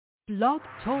Blog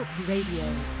Talk Radio.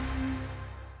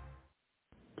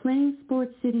 Playing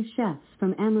Sports City Chefs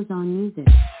from Amazon Music.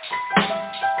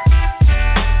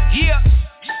 Yeah.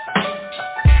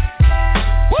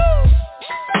 Woo.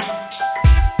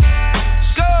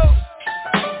 Let's go.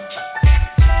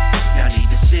 Y'all need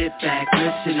to sit back,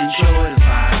 listen, enjoy the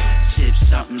vibe. Sip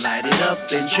something, light it up,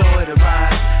 enjoy the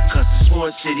ride. Cause the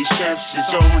Sports City Chefs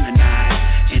is on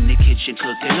tonight. In the kitchen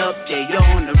cooking up, they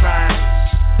on the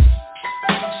rise.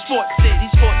 Sports City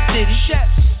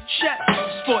Chefs, chefs.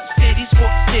 Sports City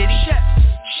Chefs,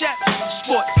 chefs.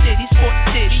 Sports City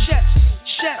chefs,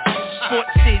 chefs.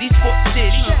 Sports City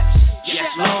chefs. Yes,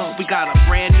 Lord, we got a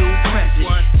brand new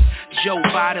president. Joe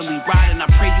Biden, we riding, I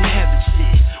pray you heaven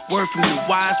sent. Word from the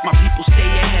wise, my people stay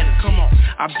ahead of. Come on,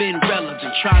 I've been relevant,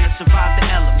 trying to survive the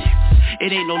elements.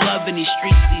 It ain't no love in these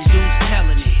streets, these dudes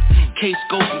telling it. Case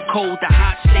go from cold to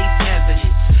hot, states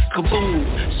evidence. Kaboom,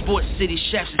 Sports City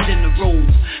Chefs is in the room.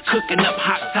 Cooking up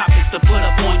hot topics to put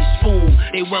up on your spoon.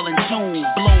 They well in tune,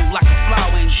 bloom like a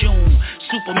flower in June.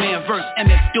 Superman vs.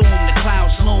 MF Doom, the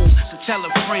clouds loom. So tell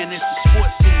a friend it's the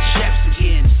Sports City Chefs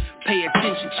again. Pay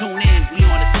attention, tune in, we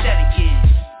on the set again.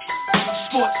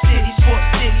 Sports City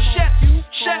Chefs,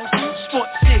 chefs.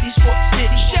 Sports City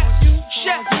chefs,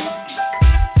 chefs.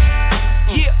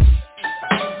 Yeah.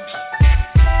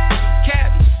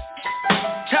 Cabby,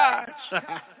 Taj.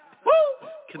 Woo!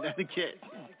 Connecticut.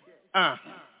 I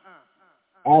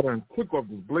done took off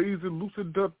this blazer,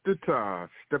 loosened up the tie,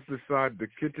 stepped aside the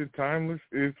kitchen. Timeless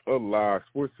is alive.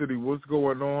 Sports City, what's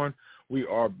going on? We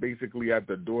are basically at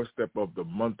the doorstep of the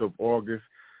month of August.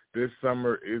 This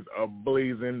summer is a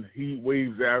blazing heat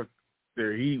waves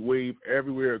after heat wave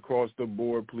everywhere across the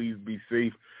board. Please be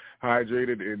safe,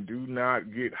 hydrated, and do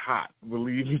not get hot.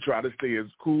 Believe me, try to stay as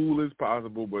cool as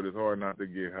possible, but it's hard not to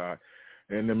get hot.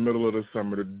 In the middle of the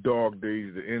summer, the dog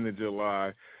days, the end of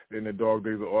July, and the dog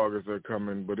days of August are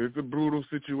coming. But it's a brutal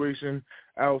situation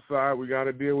outside. We got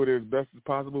to deal with it as best as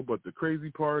possible. But the crazy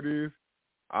part is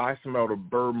I smell the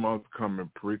bird month coming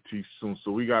pretty soon.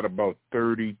 So we got about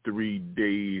 33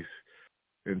 days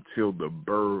until the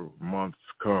bird months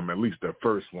come, at least the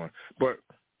first one. But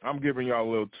I'm giving y'all a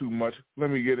little too much.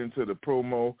 Let me get into the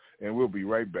promo, and we'll be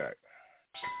right back.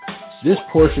 This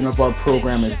portion of our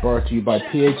program is brought to you by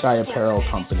PHI Apparel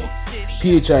Company.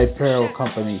 PHI Apparel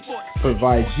Company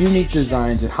provides unique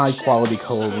designs and high-quality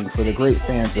clothing for the great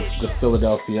fans of the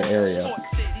Philadelphia area.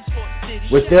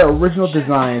 With their original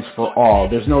designs for all,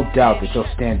 there's no doubt that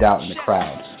they'll stand out in the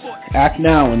crowd. Act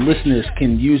now and listeners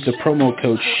can use the promo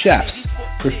code CHEFS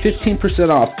for 15%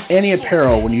 off any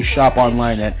apparel when you shop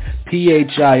online at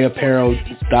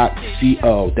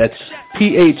phiapparel.co. That's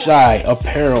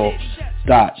phiapparel.co.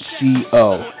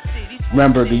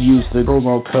 Remember to use the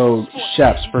promo code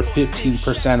CHEFS for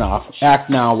 15% off. Act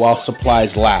now while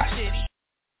supplies last.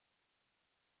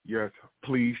 Yes,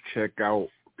 please check out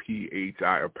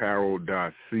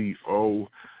phiapparel.co.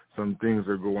 Some things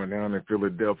are going down in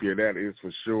Philadelphia, that is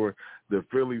for sure. The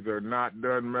Phillies are not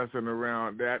done messing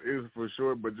around, that is for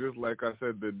sure. But just like I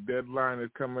said, the deadline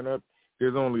is coming up.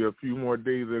 There's only a few more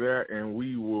days of that, and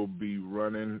we will be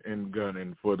running and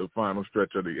gunning for the final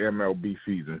stretch of the MLB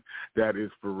season. That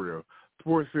is for real.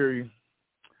 Sports Series,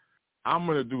 I'm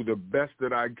going to do the best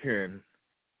that I can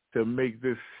to make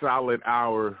this solid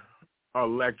hour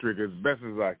electric as best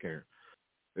as I can.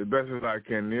 As best as I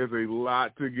can. There's a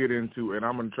lot to get into, and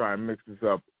I'm going to try and mix this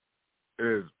up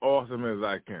as awesome as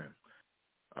I can.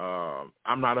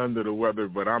 I'm not under the weather,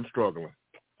 but I'm struggling.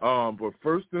 But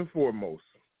first and foremost,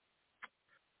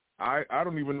 I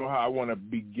don't even know how I want to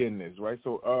begin this, right?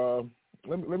 So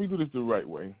let me do this the right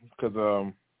way, because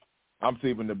I'm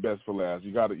saving the best for last.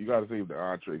 You got to save the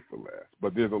entree for last.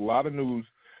 But there's a lot of news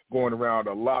going around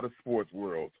a lot of sports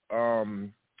worlds.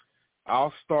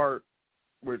 I'll start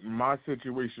with my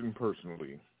situation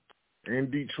personally. In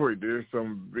Detroit, there's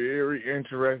some very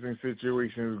interesting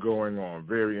situations going on.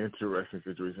 Very interesting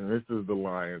situations. This is the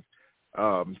Lions.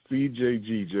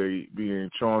 CJGJ, being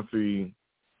Chauncey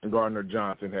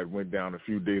Gardner-Johnson, had went down a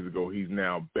few days ago. He's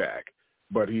now back.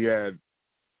 But he had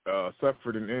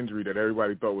suffered an injury that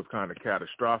everybody thought was kind of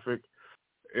catastrophic,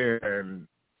 and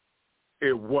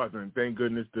it wasn't. Thank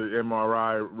goodness the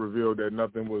MRI revealed that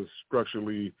nothing was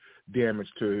structurally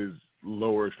damaged to his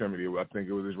lower extremity. I think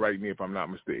it was his right knee, if I'm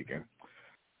not mistaken.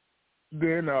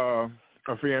 Then a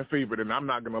fan favorite, and I'm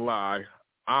not going to lie,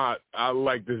 I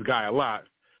like this guy a lot,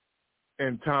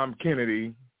 and Tom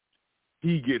Kennedy,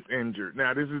 he gets injured.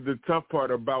 Now, this is the tough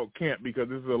part about camp, because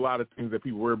this is a lot of things that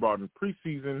people worry about in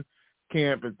preseason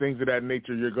camp and things of that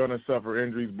nature. You're going to suffer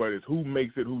injuries, but it's who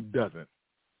makes it, who doesn't.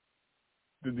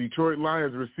 The Detroit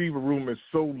Lions receiver room is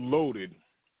so loaded,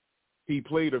 He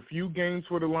played a few games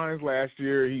for the Lions last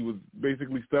year. He was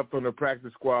basically stuffed on the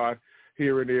practice squad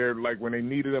here and there. Like when they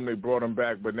needed him, they brought him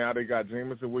back. But now they got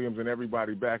Jameson Williams and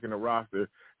everybody back in the roster.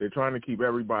 They're trying to keep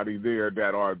everybody there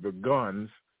that are the guns.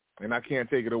 And I can't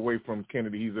take it away from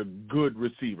Kennedy. He's a good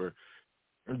receiver.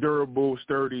 Durable,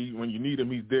 sturdy. When you need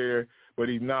him, he's there. But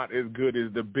he's not as good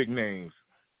as the big names.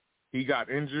 He got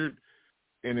injured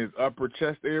in his upper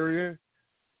chest area.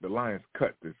 The Lions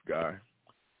cut this guy.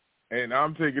 And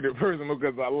I'm taking it personal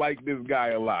because I like this guy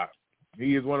a lot.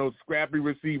 He is one of those scrappy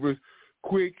receivers,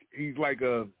 quick. He's like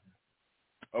a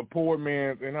poor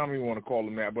man's, and I don't even want to call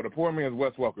him that, but a poor man's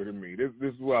Wes Welker to me. This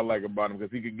is what I like about him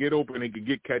because he could get open, he could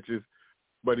get catches,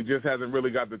 but he just hasn't really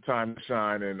got the time to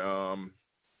shine. And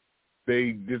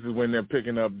this is when they're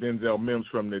picking up Denzel Mims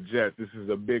from the Jets. This is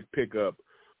a big pickup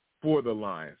for the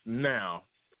Lions. Now,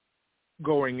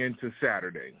 going into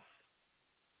Saturday,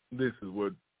 this is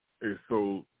what is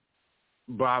so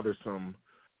bothersome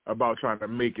about trying to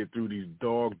make it through these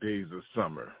dog days of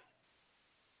summer.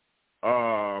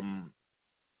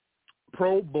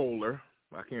 Pro Bowler,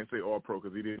 I can't say all pro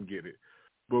because he didn't get it,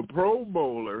 but Pro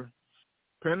Bowler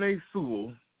Penei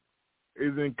Sewell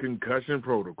is in concussion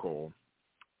protocol.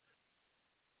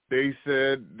 They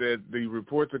said that the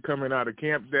reports are coming out of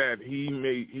camp that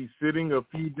he's sitting a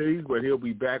few days, but he'll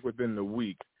be back within the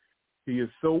week. He is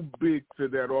so big to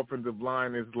that offensive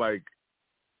line, it's like,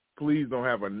 please don't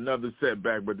have another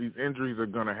setback, but these injuries are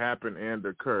going to happen and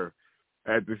occur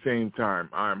at the same time.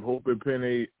 I'm hoping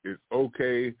Penei is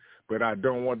okay, but I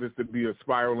don't want this to be a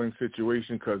spiraling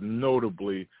situation because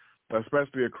notably,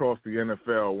 especially across the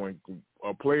NFL, when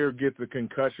a player gets a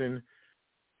concussion,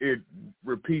 it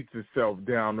repeats itself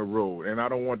down the road. And I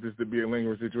don't want this to be a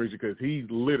lingering situation because he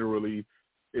literally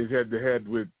is head-to-head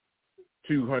with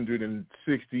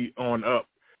 260 on up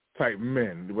type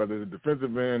men, whether it's a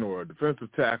defensive end or a defensive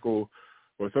tackle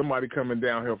or somebody coming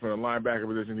downhill from the linebacker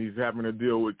position. He's having to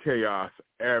deal with chaos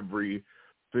every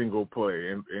single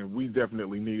play, and we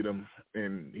definitely need him,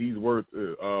 and he's worth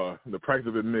the price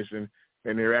of admission,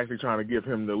 and they're actually trying to give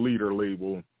him the leader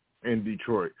label in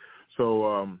Detroit.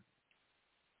 So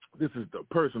this is the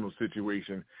personal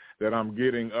situation that I'm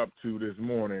getting up to this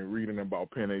morning, reading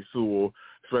about Penei Sewell,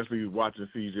 especially watching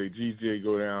CJ GJ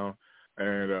go down,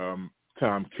 and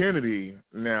Tom Kennedy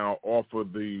now off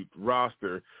of the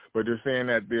roster, but they're saying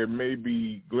that there may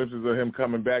be glimpses of him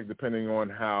coming back depending on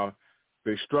how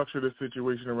they structure the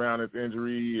situation around his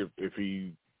injury, if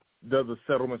he does a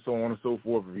settlement, so on and so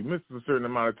forth. If he misses a certain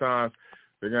amount of time,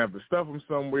 they're going to have to stuff him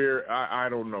somewhere. I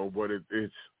don't know, but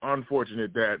it's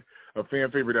unfortunate that a fan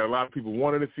favorite that a lot of people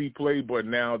wanted to see play, but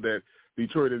now that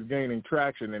Detroit is gaining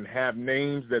traction and have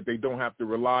names that they don't have to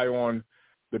rely on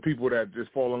the people that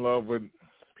just fall in love with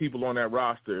people on that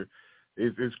roster,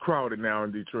 it's crowded now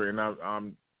in Detroit, and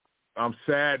I'm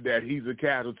sad that he's a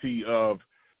casualty of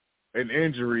an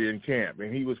injury in camp,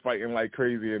 and he was fighting like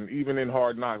crazy. And even in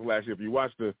Hard Knocks last year, if you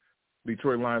watch the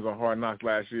Detroit Lions on Hard Knocks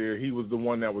last year, he was the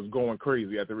one that was going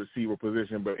crazy at the receiver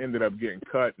position, but ended up getting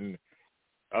cut. And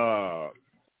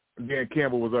Dan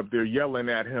Campbell was up there yelling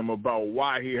at him about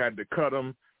why he had to cut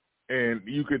him, and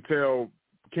you could tell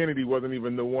Kennedy wasn't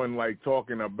even the one like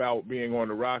talking about being on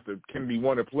the roster. Kennedy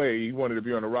wanted to play; he wanted to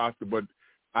be on the roster, but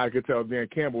I could tell Dan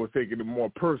Campbell was taking it more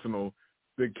personal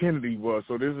than Kennedy was.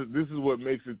 So this is what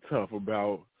makes it tough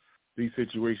about these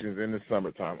situations in the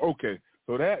summertime. Okay,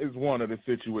 so that is one of the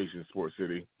situations, Sports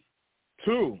City.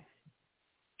 Two,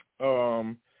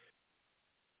 I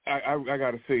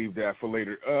got to save that for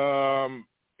later.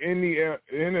 In the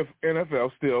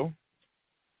NFL still,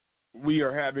 we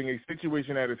are having a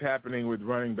situation that is happening with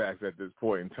running backs at this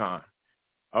point in time.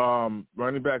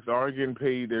 Running backs aren't getting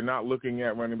paid. They're not looking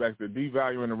at running backs. They're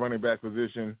devaluing the running back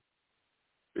position.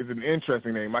 It's an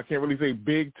interesting name. I can't really say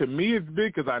big. To me, it's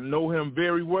big because I know him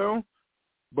very well,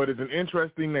 but it's an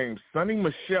interesting name. Sonny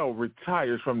Michel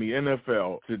retires from the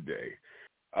NFL today.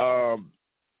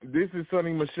 This is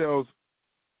Sonny Michel's.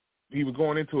 He was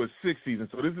going into his sixth season,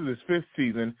 so this is his fifth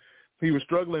season. He was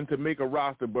struggling to make a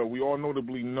roster, but we all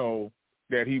notably know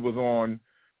that he was on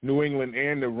New England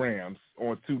and the Rams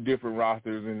on two different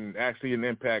rosters and actually an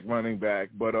impact running back.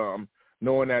 But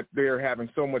knowing that they're having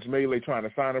so much melee trying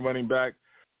to sign a running back,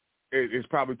 it's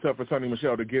probably tough for Sonny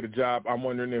Michel to get a job. I'm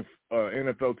wondering if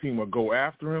an NFL team will go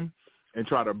after him and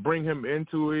try to bring him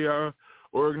into a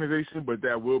organization, but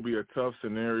that will be a tough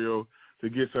scenario to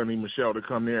get Sonny Michel to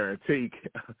come there and take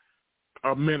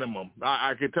a minimum.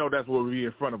 I can tell that's what will be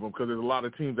in front of him because there's a lot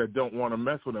of teams that don't want to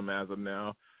mess with him as of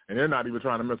now, and they're not even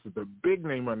trying to mess with the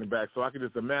big-name running back. So I can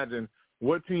just imagine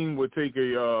what team would take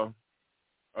a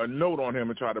note on him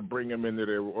and try to bring him into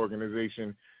their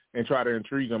organization and try to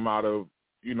intrigue him out of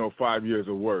 5 years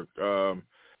of work.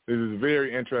 This is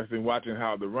very interesting watching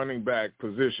how the running back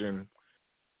position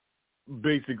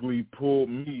basically pulled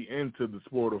me into the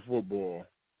sport of football.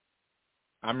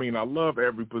 I mean, I love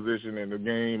every position in the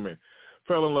game and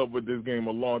fell in love with this game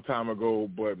a long time ago,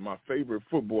 but my favorite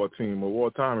football team of all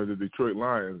time is the Detroit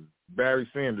Lions. Barry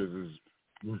Sanders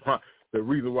is the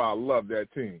reason why I love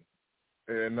that team.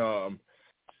 And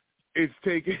it's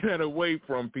taken that away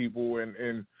from people,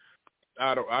 and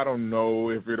I don't know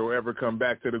if it'll ever come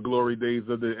back to the glory days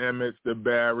of the Emmets, the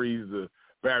Barrys, the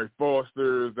Barry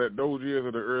Fosters, that those years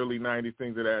of the early 90s,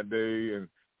 things of that day, and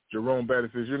Jerome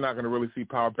Bettis. You're not going to really see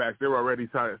power backs. They're already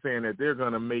saying that they're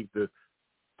going to make the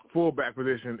fullback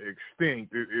position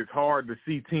extinct. It's hard to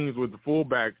see teams with the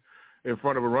fullback in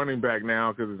front of a running back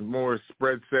now because it's more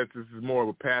spread sets. This is more of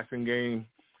a passing game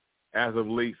as of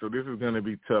late, so this is going to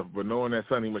be tough. But knowing that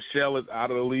Sonny Michel is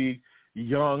out of the league,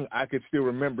 young, I could still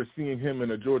remember seeing him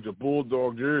in a Georgia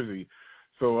Bulldog jersey.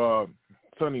 So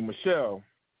Sonny Michel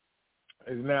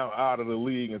is now out of the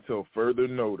league until further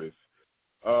notice.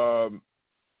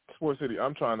 Sports City,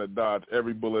 I'm trying to dodge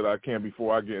every bullet I can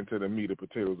before I get into the meat and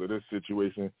potatoes of this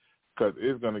situation because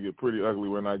it's going to get pretty ugly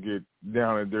when I get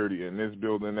down and dirty in this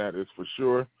building, that is for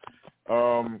sure.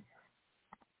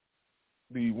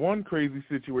 The one crazy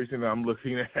situation that I'm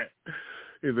looking at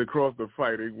is across the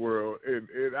fighting world,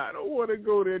 and I don't want to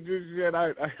go there just yet.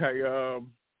 I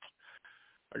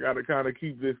got to kind of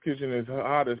keep this kitchen as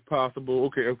hot as possible.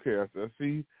 Okay, I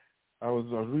see. I was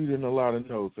reading a lot of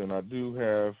notes, and I do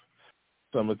have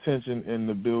some attention in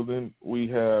the building. We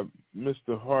have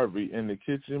Mr. Harvey in the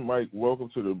kitchen. Mike, welcome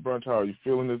to the brunch. How are you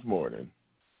feeling this morning?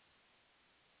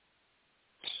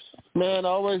 Man,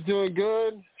 always doing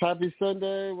good. Happy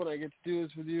Sunday when I get to do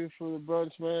this with you for the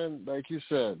brunch, man. Like you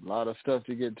said, a lot of stuff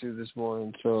to get to this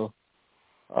morning, so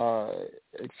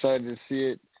excited to see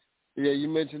it. Yeah, you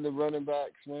mentioned the running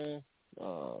backs, man.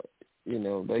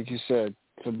 Like you said,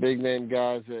 some big-name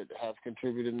guys that have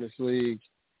contributed in this league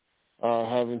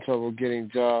having trouble getting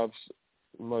jobs,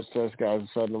 much less guys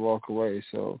deciding to walk away.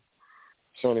 So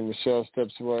Sonny Michel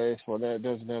steps away. When that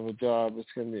doesn't have a job, it's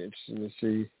going to be interesting to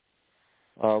see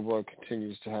what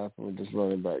continues to happen with this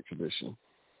running back position.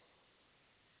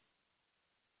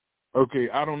 Okay,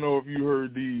 I don't know if you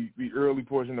heard the early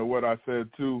portion of what I said,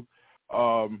 too.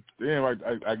 Damn,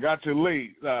 I got you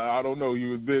late. I don't know.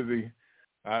 You was busy.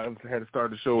 I had to start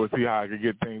the show and see how I could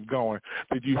get things going.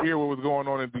 Did you hear what was going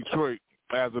on in Detroit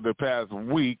as of the past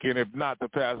week? And if not the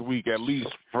past week, at least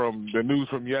from the news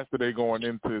from yesterday going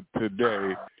into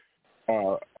today,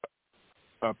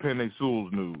 Penei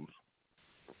Sewell's news.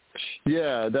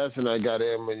 Yeah, that's when I got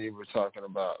in when you were talking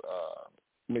about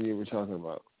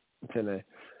Penei.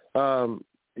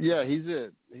 Yeah, he's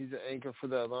an anchor for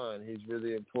that line. He's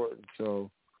really important. So,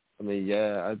 I mean,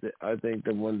 yeah, I think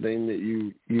the one thing that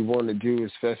you want to do,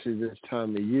 especially this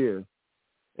time of year,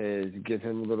 is give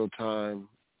him a little time.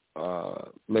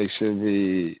 Make sure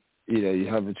you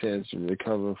have a chance to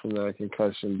recover from that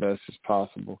concussion best as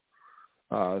possible,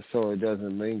 so it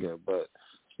doesn't linger. But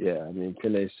yeah, I mean,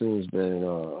 Penei Sewell's been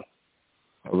a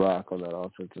rock on that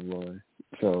offensive line.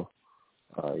 So,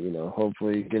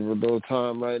 hopefully give him a little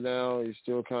time right now. He's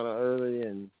still kind of early,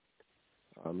 and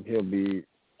he'll be,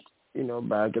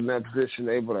 back in that position,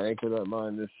 able to anchor that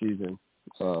line this season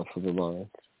for the Lions.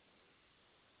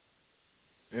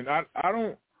 And I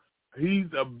don't – he's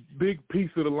a big piece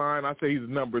of the line. I say he's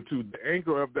number 2. The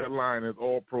anchor of that line is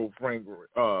All-Pro Frank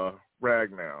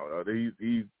Ragnow.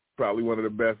 He's probably one of the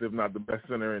best, if not the best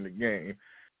center in the game.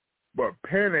 But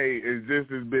Penei is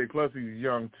just as big, plus he's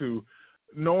young too.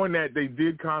 Knowing that they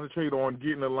did concentrate on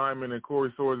getting a lineman in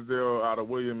Corey Swordsdale out of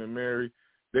William & Mary,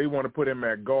 they want to put him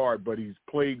at guard, but he's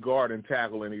played guard and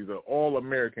tackle, and he's an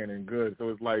All-American and good. So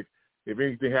it's like if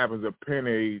anything happens to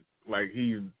Penei, like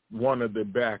he's one of the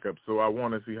backups. So I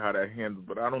want to see how that handles.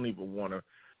 But I don't even want to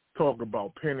talk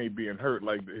about Penei being hurt.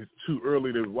 Like it's too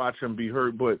early to watch him be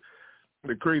hurt. But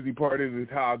the crazy part is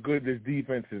how good this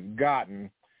defense has gotten.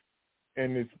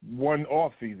 And it's one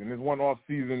offseason. This one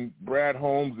offseason, Brad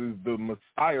Holmes is the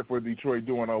messiah for Detroit,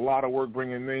 doing a lot of work,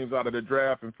 bringing names out of the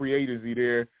draft and free agency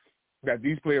there, that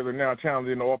these players are now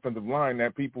challenging the offensive line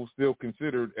that people still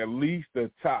considered at least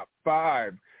the top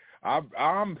 5.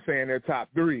 I'm saying they're top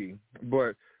 3,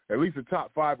 but at least the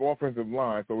top 5 offensive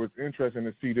line. So it's interesting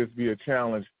to see this be a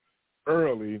challenge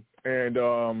early. And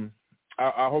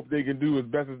I hope they can do as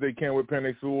best as they can with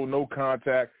Penei Sewell, no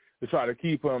contact, to try to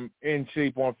keep him in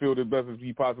shape on field as best as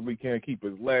he possibly can, keep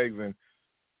his legs and,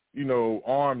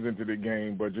 arms into the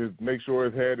game, but just make sure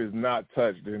his head is not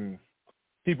touched and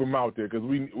keep him out there because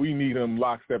we need him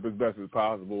lockstep as best as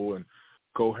possible and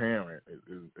coherent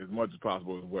as much as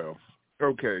possible as well.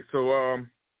 Okay, so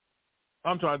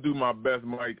I'm trying to do my best,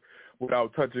 Mike,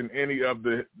 without touching any of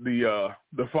the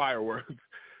fireworks,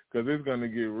 because it's going to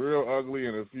get real ugly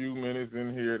in a few minutes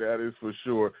in here. That is for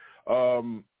sure.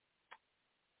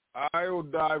 I'll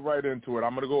dive right into it.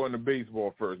 I'm going to go into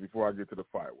baseball first before I get to the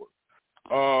fireworks.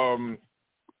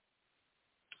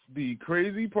 The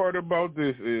crazy part about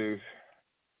this is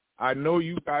I know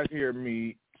you guys hear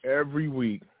me every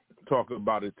week talk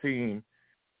about a team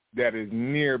that is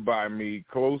nearby me,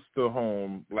 close to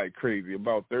home, like crazy,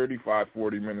 about 35,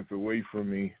 40 minutes away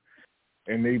from me,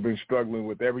 and they've been struggling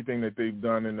with everything that they've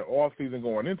done in the offseason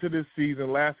going into this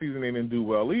season. Last season they didn't do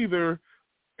well either.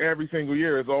 Every single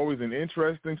year it's always an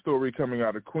interesting story coming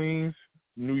out of Queens,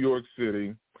 New York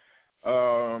City.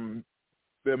 The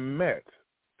Mets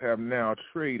have now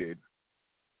traded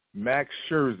Max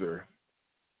Scherzer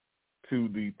to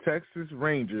the Texas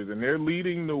Rangers, and they're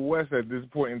leading the West at this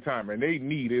point in time, and they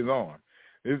need his arm.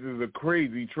 This is a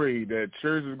crazy trade that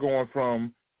Scherzer's going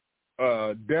from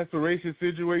a desperation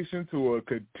situation to a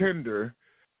contender,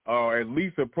 at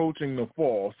least approaching the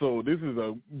fall. So this is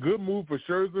a good move for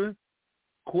Scherzer,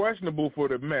 questionable for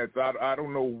the Mets. I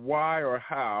don't know why or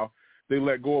how they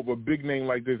let go of a big name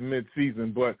like this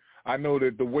mid-season, but I know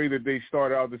that the way that they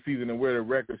started out the season and where the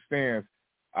record stands,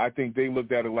 I think they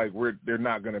looked at it like they're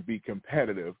not going to be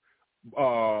competitive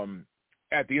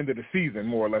at the end of the season,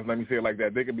 more or less. Let me say it like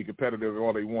that. They can be competitive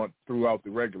all they want throughout the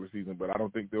regular season, but I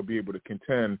don't think they'll be able to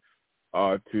contend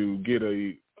to get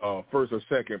a first or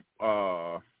second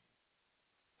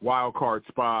wild card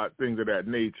spot, things of that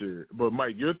nature. But,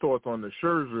 Mike, your thoughts on the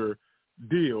Scherzer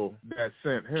deal that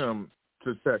sent him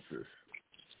to Texas?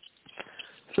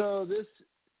 So this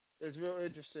is real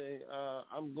interesting.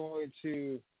 I'm going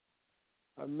to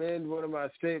amend one of my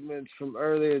statements from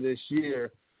earlier this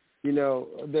year. You know,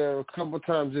 there are a couple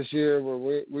times this year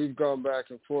where we've gone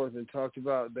back and forth and talked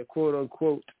about the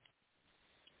quote-unquote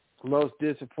most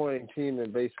disappointing team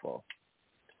in baseball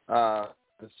the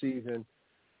season.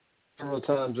 Several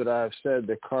times that I've said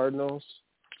the Cardinals.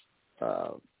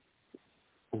 I'm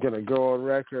going to go on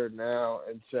record now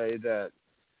and say that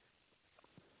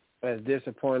as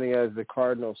disappointing as the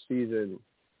Cardinals season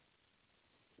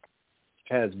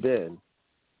has been,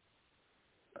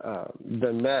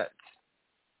 the Mets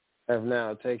have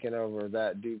now taken over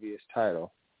that dubious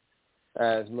title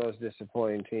as most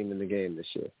disappointing team in the game this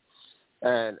year.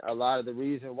 And a lot of the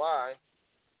reason why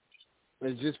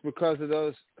is just because of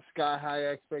those sky-high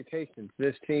expectations.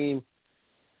 This team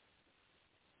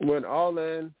went all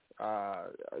in.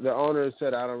 The owner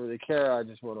said, I don't really care. I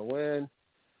just want to win.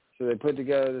 So they put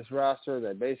together this roster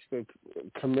that basically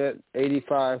commit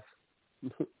 $80+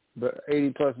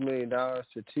 million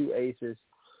to two aces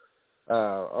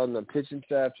on the pitching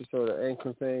staff to sort of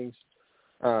anchor things.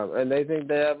 And they think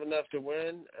they have enough to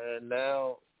win. And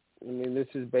now, I mean, this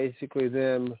is basically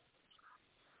them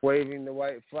waving the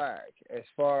white flag. As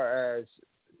far as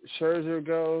Scherzer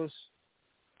goes,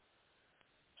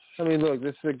 I mean, look,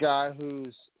 this is a guy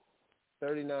who's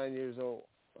 39 years old.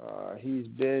 He's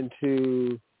been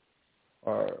to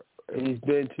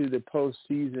the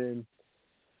postseason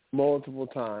multiple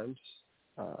times.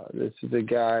 This is a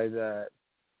guy that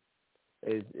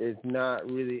is not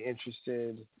really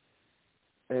interested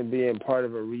in being part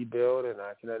of a rebuild, and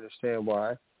I can understand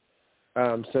why.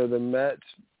 So the Mets,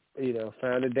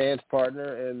 found a dance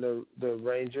partner in the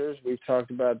Rangers. We've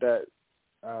talked about that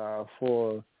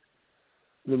for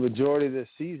the majority of this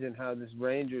season, how this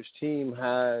Rangers team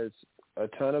has a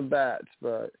ton of bats,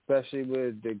 but especially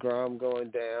with DeGrom going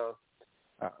down,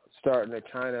 starting to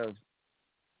kind of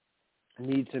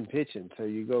need some pitching. So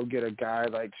you go get a guy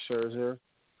like Scherzer,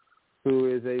 who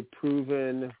is a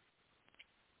proven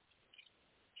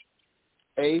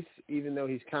ace, even though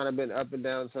he's kind of been up and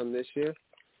down some this year.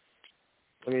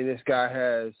 I mean, this guy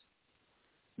has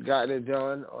gotten it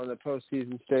done on the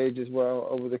postseason stage as well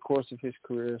over the course of his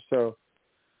career. So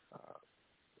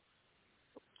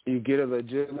you get a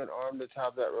legitimate arm to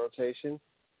top that rotation.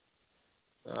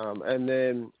 And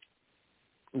then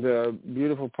the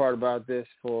beautiful part about this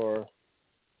for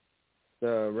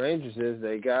the Rangers is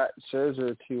they got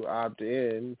Scherzer to opt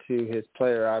in to his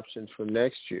player options for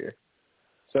next year.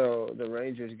 So the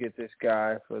Rangers get this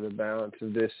guy for the balance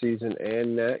of this season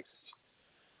and next.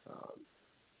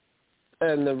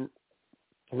 And the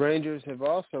Rangers have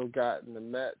also gotten the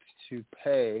Mets to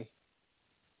pay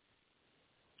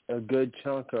a good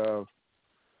chunk of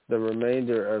the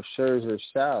remainder of Scherzer's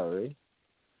salary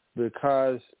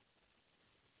because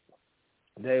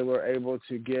they were able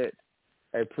to get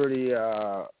a pretty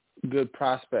good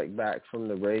prospect back from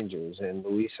the Rangers and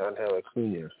Luis Angel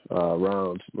Acuna,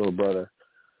 Ronald's little brother,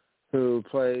 who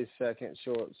plays second,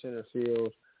 short, center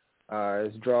field.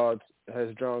 has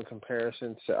drawn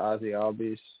comparisons to Ozzie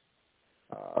Albies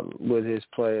with his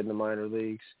play in the minor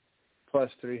leagues. Plus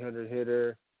 300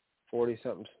 hitter,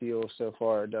 40-something steals so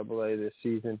far at AA this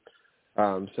season.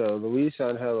 So Luis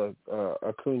Angel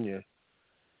Acuna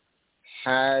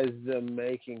has the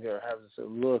makings or has the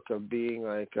look of being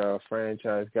like a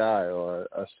franchise guy or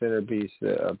a centerpiece,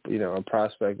 a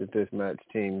prospect that this Mets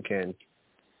team can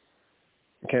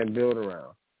build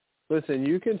around. Listen,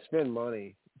 you can spend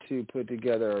money to put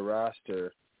together a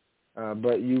roster,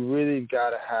 but you really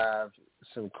got to have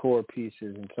some core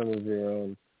pieces and some of your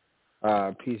own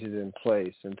pieces in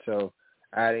place. And so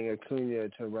adding Acuna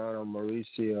to Ronald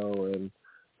Mauricio and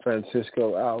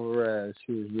Francisco Alvarez,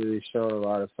 who's really shown a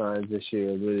lot of signs this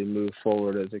year, really moved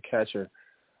forward as a catcher.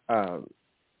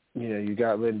 You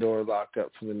got Lindor locked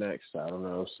up for the next, 7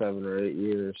 or 8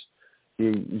 years.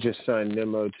 You just signed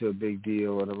Nimmo to a big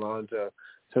deal and Alonso.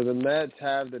 So the Mets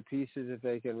have the pieces if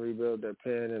they can rebuild their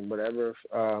pen and whatever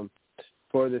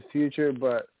for the future.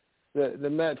 But the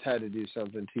Mets had to do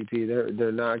something, TP.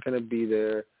 They're not going to be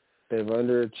there. They've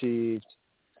underachieved.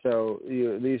 So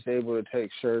you're at least able to take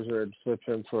Scherzer and flip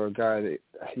him for a guy that,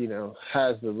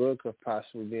 has the look of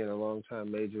possibly being a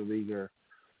long-time major leaguer.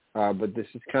 But this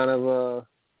is kind of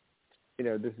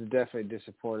this is definitely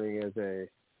disappointing as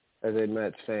a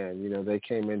Mets fan. They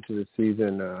came into the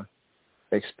season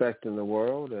expecting the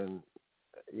world, and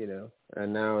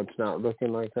and now it's not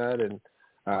looking like that. And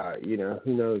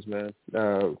who knows, man?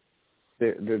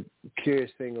 The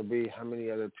curious thing will be how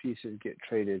many other pieces get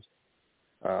traded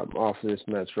off of this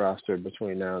Mets roster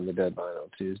between now and the deadline on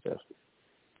Tuesday.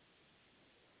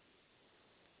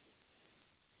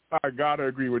 I gotta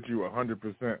agree with you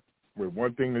 100% with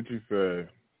one thing that you said.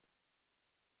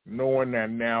 Knowing that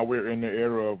now we're in the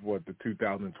era of the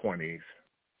 2020s,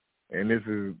 and this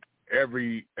is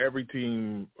every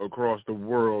team across the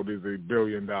world is $1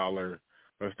 billion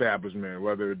establishment,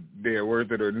 whether they're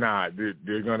worth it or not.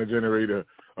 They're going to generate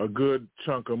a good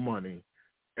chunk of money.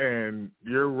 And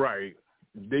you're right.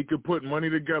 They could put money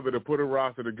together to put a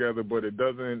roster together, but it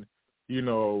doesn't,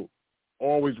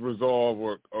 always resolve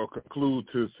or conclude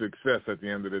to success at the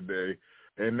end of the day.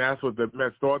 And that's what the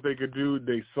Mets thought they could do.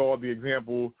 They saw the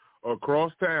example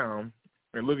across town,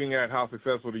 and looking at how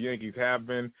successful the Yankees have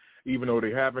been, even though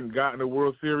they haven't gotten a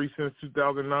World Series since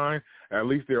 2009, at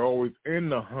least they're always in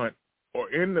the hunt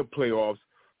or in the playoffs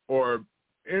or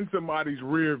in somebody's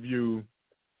rear view,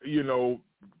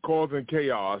 causing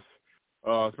chaos,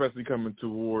 especially coming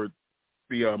toward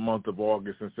the month of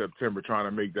August and September, trying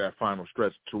to make that final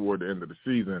stretch toward the end of the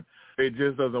season. It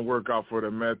just doesn't work out for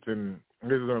the Mets, and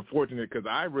this is unfortunate because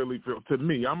I really feel, to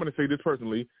me, I'm going to say this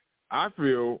personally, I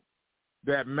feel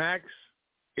that Max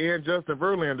and Justin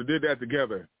Verlander did that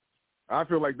together. I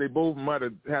feel like they both might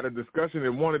have had a discussion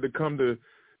and wanted to come to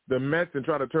the Mets and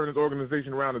try to turn this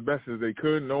organization around as best as they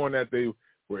could, knowing that they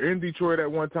were in Detroit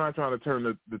at one time trying to turn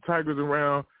the Tigers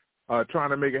around, trying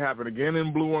to make it happen again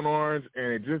in blue and orange, and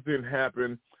it just didn't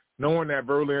happen. Knowing that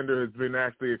Verlander has been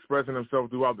actually expressing himself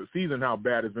throughout the season how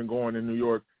bad it's been going in New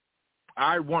York,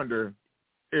 I wonder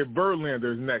if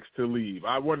Verlander's next to leave.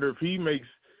 I wonder if he makes,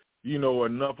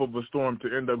 enough of a storm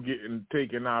to end up getting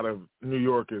taken out of New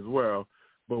York as well.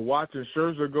 But watching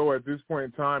Scherzer go at this point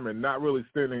in time and not really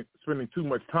spending too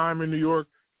much time in New York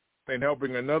and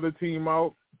helping another team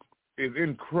out is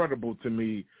incredible to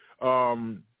me.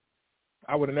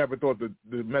 I would have never thought that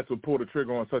the Mets would pull the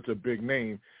trigger on such a big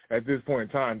name at this point in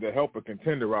time to help a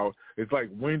contender out. It's like,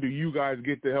 when do you guys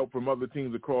get the help from other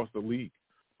teams across the league?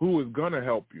 Who is going to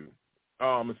help you?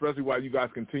 Especially while you guys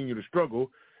continue to struggle.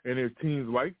 And there's teams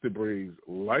like the Braves,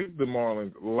 like the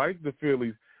Marlins, like the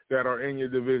Phillies that are in your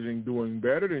division doing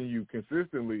better than you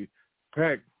consistently.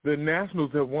 Heck, the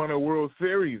Nationals have won a World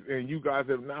Series, and you guys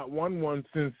have not won one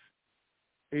since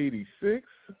 86.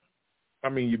 I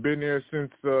mean, you've been there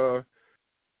since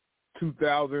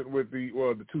 2000 with the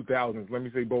 2000s. Let me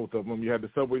say both of them. You had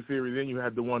the Subway Series, and you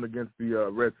had the one against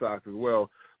the Red Sox as well,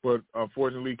 but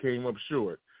unfortunately came up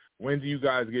short. When do you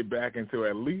guys get back into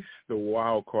at least the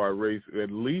wild card race,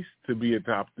 at least to be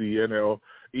atop the NL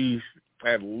East,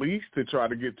 at least to try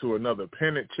to get to another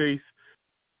pennant chase,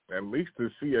 at least to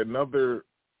see another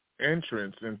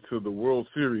entrance into the World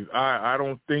Series? I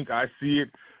don't think I see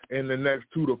it in the next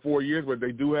 2 to 4 years, but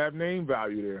they do have name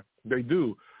value there. They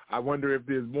do. I wonder if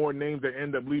there's more names that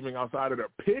end up leaving outside of the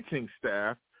pitching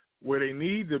staff where they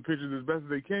need the pitchers as best as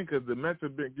they can, because the Mets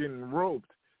have been getting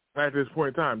roped at this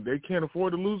point in time. They can't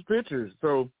afford to lose pitchers.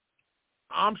 So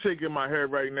I'm shaking my head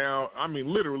right now. I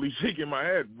mean, literally shaking my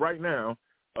head right now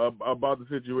about the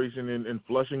situation in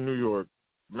Flushing, New York.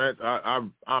 Mets,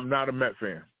 I'm not a Met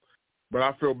fan, but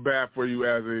I feel bad for you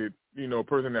as a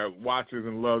person that watches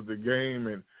and loves the game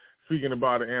and speaking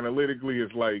about it analytically,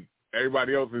 it's like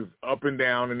everybody else is up and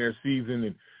down in their season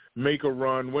and make a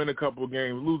run, win a couple of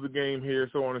games, lose a game here,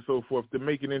 so on and so forth. To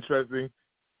make it interesting,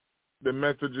 the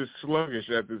Mets are just sluggish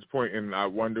at this point, and I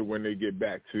wonder when they get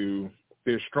back to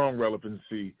their strong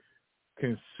relevancy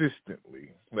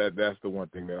consistently. That's the one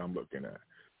thing that I'm looking at.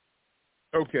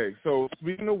 Okay, so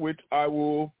speaking of which, I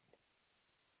will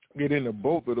get into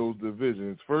both of those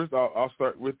divisions. First, I'll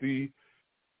start with the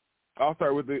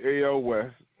AL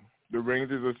West. The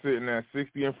Rangers are sitting at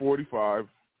 60-45,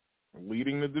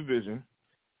 leading the division.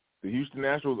 The Houston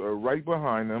Nationals are right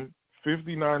behind them,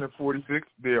 59-46.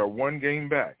 They are one game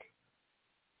back.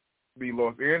 The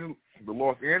Los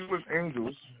Angeles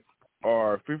Angels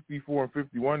are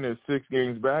 54-51. They're 6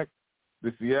 games back.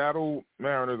 The Seattle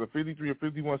Mariners are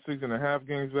 53-51, 6.5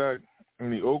 games back.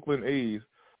 And the Oakland A's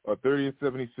are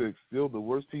 30-76, still the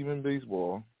worst team in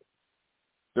baseball,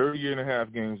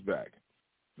 30.5 games back.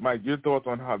 Mike, your thoughts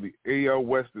on how the AL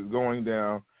West is going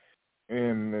down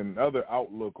and another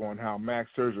outlook on how Max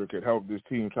Scherzer could help this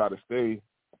team try to stay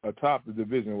atop the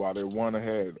division while they're one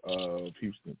ahead of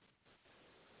Houston?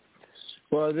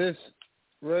 Well, this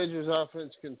Rangers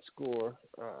offense can score.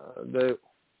 They're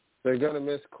going to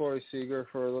miss Corey Seager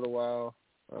for a little while,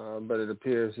 but it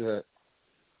appears that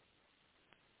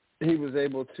he was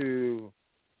able to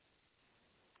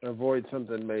avoid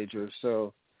something major.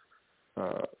 So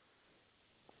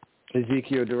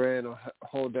Ezekiel Duran will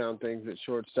hold down things at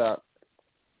shortstop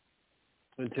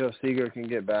until Seager can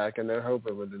get back, and they're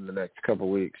hoping within the next couple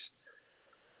weeks.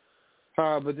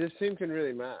 But this team can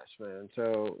really match, man.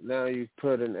 So now you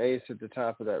put an ace at the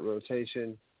top of that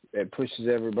rotation. It pushes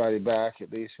everybody back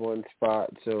at least one spot,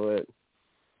 so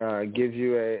it gives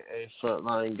you a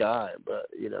frontline guy. But,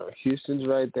 Houston's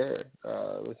right there.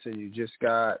 Listen, you just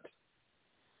got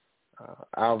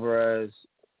Alvarez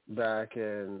back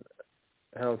and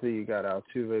healthy. You got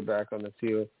Altuve back on the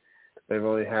field. They've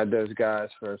only had those guys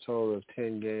for a total of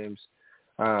 10 games.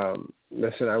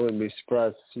 Listen, I wouldn't be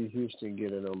surprised to see Houston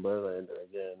get in on Verlander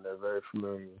again. They're very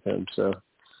familiar with him.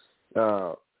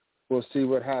 So we'll see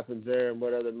what happens there and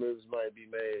what other moves might be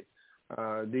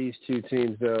made. These two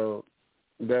teams, though,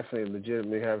 definitely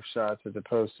legitimately have shots at the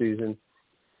postseason.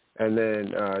 And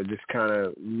then just kind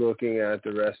of looking at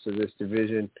the rest of this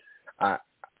division,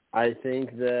 I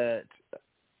think that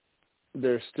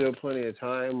there's still plenty of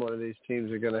time. One of these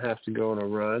teams are going to have to go on a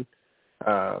run.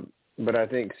 But I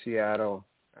think Seattle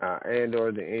and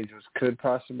or the Angels could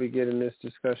possibly get in this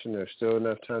discussion. There's still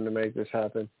enough time to make this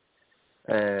happen.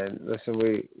 And listen,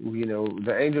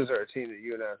 the Angels are a team that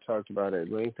you and I have talked about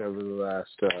at length over the last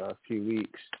few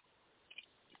weeks.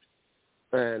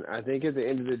 And I think at the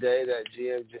end of the day, that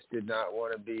GM just did not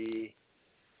want to be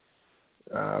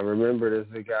remembered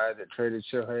as the guy that traded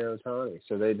Shohei Ohtani.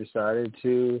 So they decided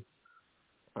to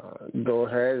go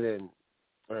ahead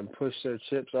and push their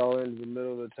chips all into the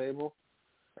middle of the table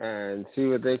and see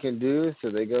what they can do. So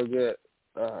they go get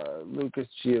Lucas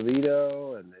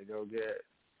Giolito, and they go get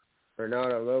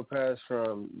Bernardo Lopez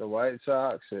from the White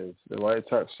Sox, as the White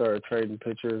Sox started trading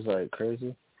pitchers like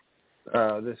crazy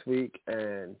this week.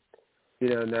 And,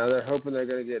 now they're hoping they're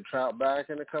going to get Trout back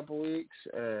in a couple weeks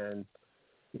and,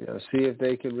 see if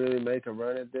they can really make a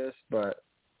run at this. But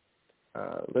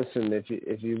listen,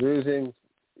 if you're losing,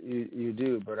 you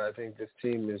do. But I think this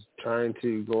team is trying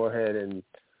to go ahead and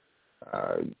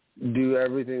do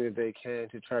everything that they can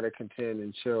to try to contend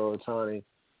and show Ohtani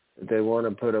that they want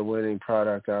to put a winning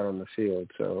product out on the field.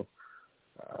 So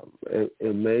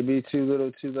it may be too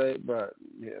little too late, but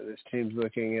this team's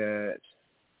looking at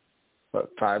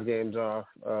 5 games off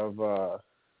of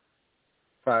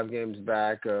 5 games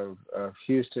back of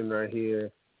Houston right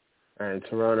here, and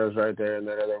Toronto's right there in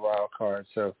that other wild card.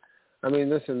 So I mean,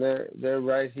 listen, they're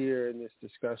right here in this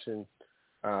discussion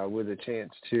with a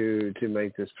chance to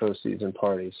make this postseason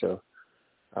party. So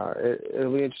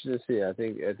it'll be interesting to see. I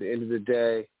think at the end of the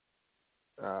day,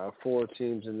 4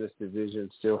 teams in this division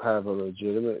still have a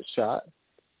legitimate shot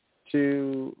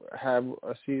to have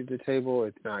a seat at the table.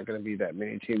 It's not going to be that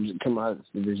many teams that come out of this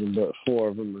division, but 4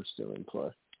 of them are still in play.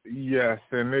 Yes,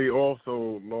 and they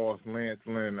also lost Lance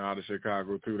Lynn out of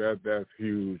Chicago too. That's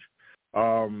huge.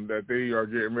 That they are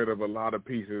getting rid of a lot of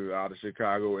pieces out of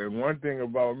Chicago. And one thing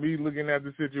about me looking at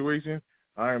the situation,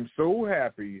 I am so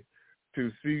happy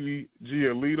to see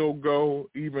Giolito go,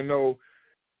 even though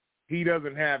he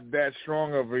doesn't have that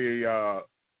strong of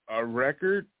a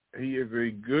record. He is a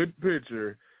good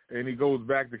pitcher, and he goes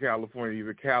back to California.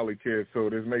 He's a Cali kid, so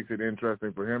this makes it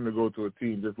interesting for him to go to a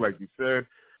team just like you said.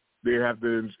 They have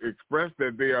to express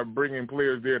that they are bringing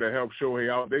players there to help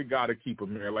Shohei out. They got to keep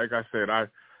him there. Like I said,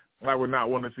 I would not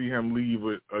want to see him leave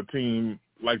a team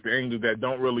like the Angels that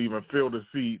don't really even fill the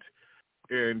seats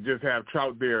and just have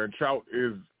Trout there. And Trout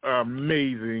is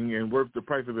amazing and worth the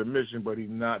price of admission, but he's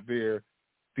not there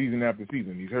season after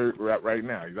season. He's hurt right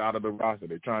now. He's out of the roster.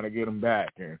 They're trying to get him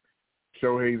back. And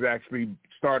Shohei's actually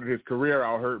started his career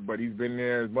out hurt, but he's been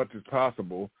there as much as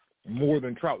possible, more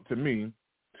than Trout to me.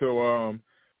 So,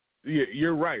 yeah,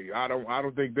 you're right. I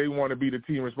don't think they want to be the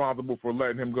team responsible for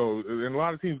letting him go. And a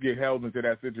lot of teams get held into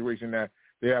that situation that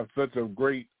they have such a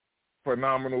great,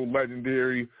 phenomenal,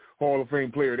 legendary Hall of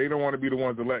Fame player. They don't want to be the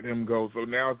ones to let him go. So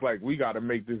now it's like we got to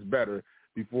make this better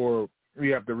before we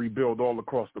have to rebuild all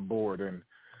across the board. And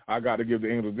I got to give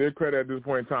the Angels their credit at this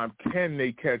point in time. Can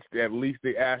they catch at least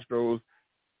the Astros?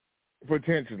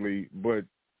 Potentially, but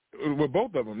with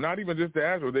both of them, not even just the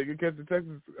Astros, they could catch the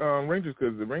Texas Rangers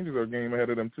because the Rangers are a game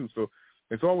ahead of them too. So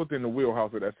it's all within the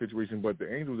wheelhouse of that situation. But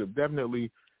the Angels have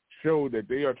definitely showed that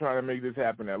they are trying to make this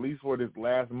happen at least for this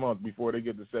last month before they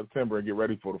get to September and get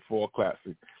ready for the Fall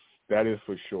Classic. That is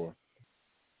for sure.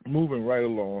 Moving right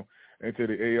along into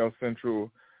the AL Central,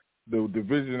 the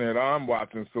division that I'm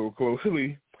watching so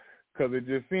closely, because it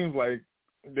just seems like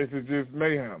this is just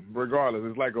mayhem, regardless.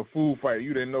 It's like a food fight.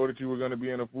 You didn't know that you were going to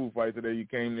be in a food fight today. You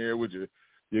came there with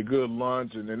your good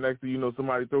lunch, and the next thing you know,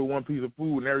 somebody throw one piece of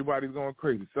food, and everybody's going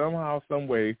crazy. Somehow, some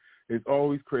way, it's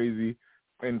always crazy,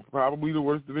 and probably the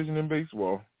worst division in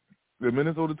baseball. The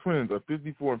Minnesota Twins are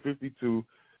 54-52,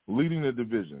 leading the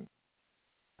division.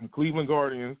 The Cleveland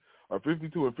Guardians are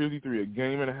 52-53, a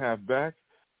game and a half back.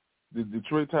 The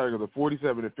Detroit Tigers are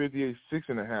 47-58,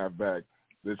 6.5 back.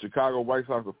 The Chicago White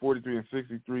Sox are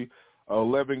 43-63,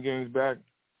 11 games back,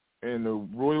 and the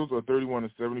Royals are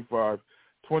 31-75,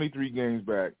 23 games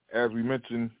back. As we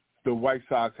mentioned, the White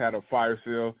Sox had a fire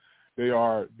sale. They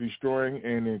are destroying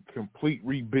and in complete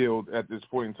rebuild at this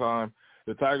point in time.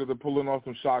 The Tigers are pulling off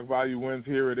some shock value wins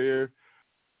here or there.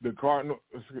 The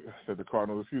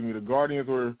Guardians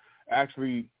were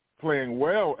actually playing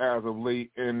well as of late,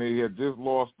 and they had just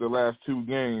lost the last two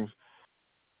games.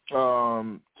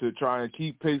 To try and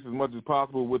keep pace as much as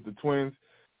possible with the Twins.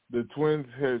 The Twins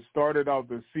had started out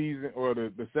the season, or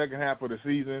the second half of the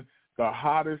season, the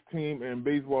hottest team in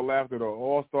baseball after the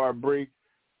All-Star break,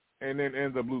 and then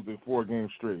ends up losing 4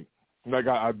 games straight. Like,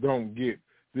 I don't get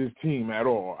this team at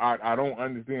all. I don't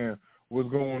understand what's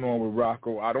going on with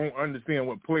Rocco. I don't understand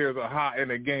what players are hot in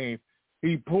the game.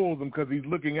 He pulls them because he's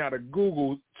looking at a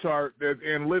Google chart that's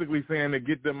analytically saying to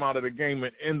get them out of the game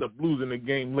and end up losing the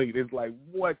game late. It's like,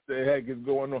 what the heck is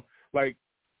going on? Like,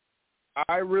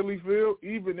 I really feel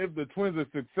even if the Twins are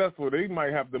successful, they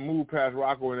might have to move past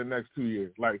Rocco in the next 2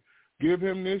 years. Like, give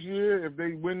him this year. If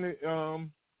they win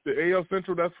the AL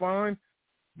Central, that's fine.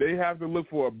 They have to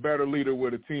look for a better leader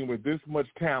with a team with this much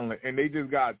talent, and they just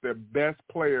got the best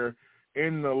player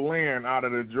in the land out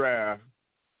of the draft.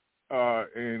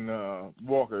 And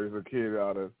Walker is a kid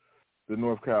out of the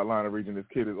North Carolina region. This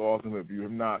kid is awesome. If you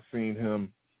have not seen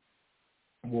him,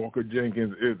 Walker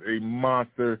Jenkins is a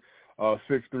monster,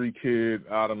 6'3" kid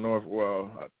out of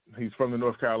he's from the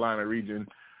North Carolina region.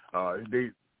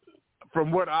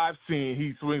 From what I've seen,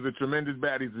 he swings a tremendous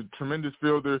bat. He's a tremendous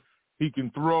fielder. He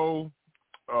can throw.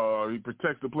 He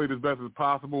protects the plate as best as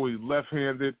possible. He's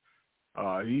left-handed.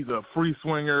 He's a free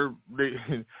swinger.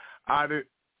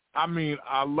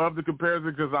 I love the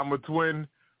comparison because I'm a Twin.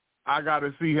 I got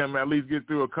to see him at least get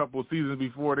through a couple seasons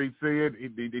before they say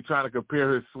it. They trying to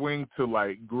compare his swing to,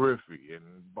 like, Griffey and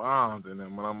Bonds and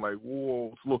them. And I'm like,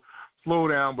 whoa, slow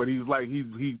down. But he's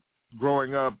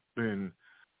growing up and,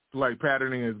 like,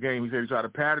 patterning his game. He said he tried to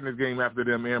pattern his game after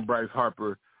them and Bryce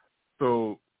Harper.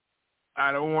 So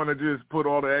I don't want to just put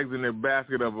all the eggs in their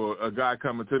basket of a guy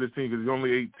coming to this team because he's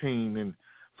only 18 and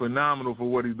phenomenal for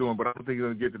what he's doing. But I don't think he's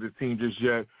going to get to this team just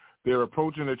yet. They're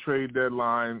approaching the trade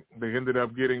deadline. They ended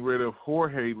up getting rid of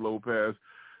Jorge Lopez,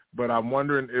 but I'm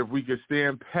wondering if we could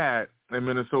stand pat in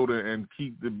Minnesota and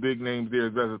keep the big names there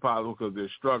as best as possible because they're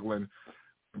struggling.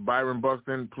 Byron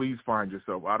Buxton, please find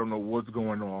yourself. I don't know what's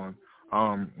going on.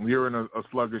 You're in a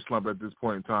sluggish slump at this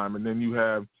point in time. And then you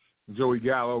have Joey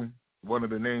Gallo, one of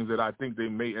the names that I think they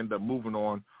may end up moving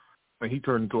on, and he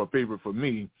turned into a favorite for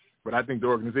me, but I think the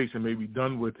organization may be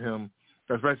done with him,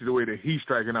 especially the way that he's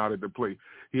striking out at the plate.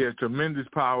 He has tremendous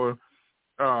power,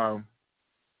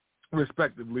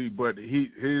 respectively, but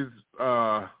his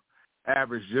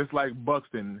average, just like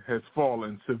Buxton, has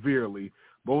fallen severely.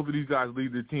 Both of these guys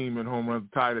lead the team in home runs,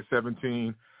 tied at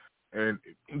 17, and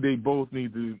they both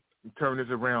need to turn this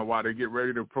around while they get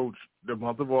ready to approach the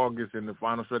month of August and the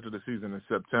final stretch of the season in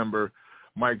September.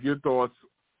 Mike, your thoughts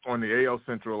on the AL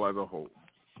Central as a whole?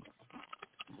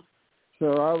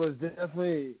 So I was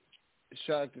definitely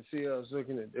shocked to see I was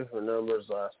looking at different numbers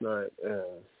last night.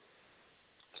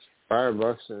 Byron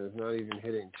Buxton is not even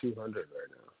hitting 200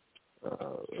 right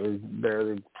now. He's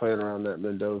barely playing around that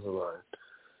Mendoza line.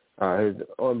 His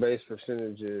on-base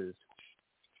percentage is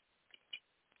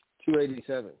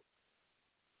 .287.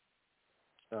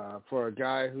 For a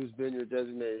guy who's been your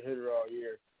designated hitter all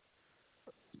year,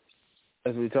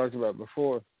 as we talked about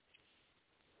before,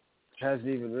 hasn't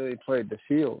even really played the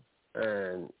field.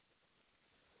 And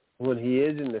when he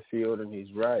is in the field and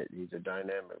he's right, he's a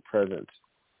dynamic presence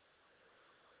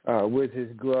with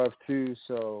his glove too.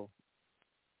 So,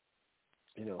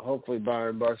 hopefully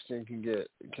Byron Buxton can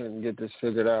get this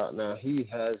figured out. Now, he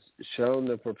has shown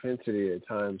the propensity at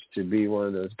times to be one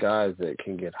of those guys that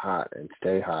can get hot and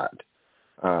stay hot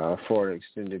for an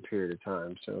extended period of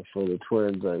time. So for the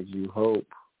Twins, you hope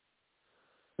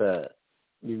that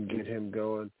you can get him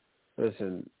going.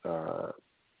 Listen,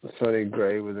 Sonny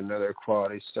Gray was another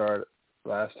quality start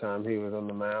last time he was on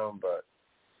the mound, but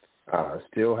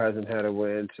still hasn't had a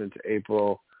win since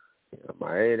April.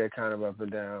 Maeda kind of up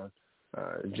and down.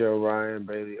 Joe Ryan,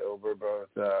 Bailey Ober both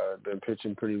been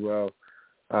pitching pretty well.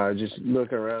 Just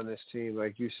looking around this team,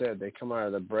 like you said, they come out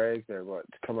of the break. They're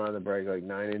come out of the break like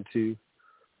 9-2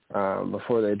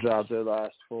 before they drop their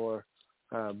last 4.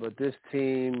 But this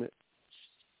team,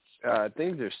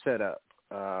 things are set up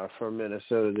for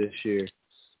Minnesota this year.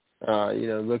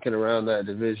 Looking around that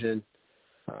division,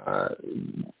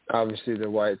 obviously the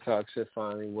White Sox have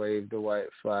finally waved the white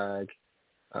flag.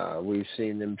 We've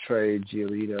seen them trade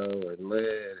Giolito and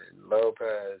Lynn and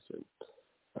Lopez. And,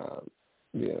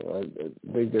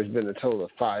 I think there's been a total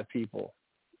of 5 people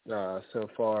so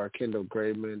far. Kendall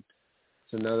Graveman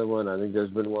is another one. I think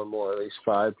there's been one more, at least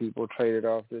 5 people traded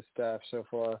off this staff so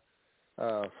far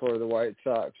for the White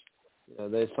Sox.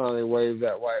 They finally waved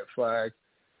that white flag.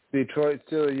 Detroit's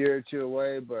still a year or 2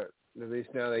 away, but at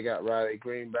least now they got Riley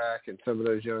Green back, and some of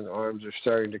those young arms are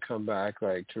starting to come back,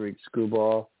 like Tariq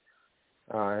Skubal.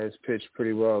 Has pitched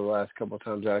pretty well the last couple of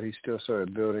times out. He's still sort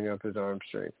of building up his arm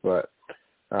strength, but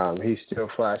he's still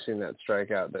flashing that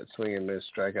strikeout, that swing and miss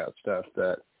strikeout stuff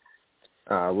that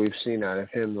we've seen out of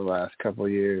him the last couple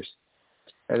of years.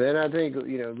 And then I think,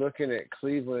 looking at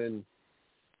Cleveland,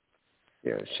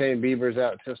 Shane Bieber's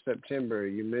out till September.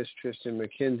 You miss Tristan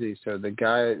McKenzie, so the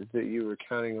guys that you were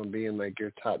counting on being like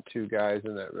your top 2 guys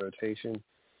in that rotation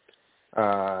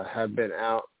have been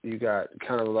out. You got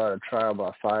kind of a lot of trial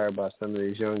by fire by some of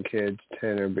these young kids.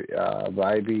 Tanner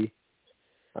Bybee,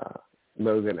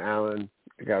 Logan Allen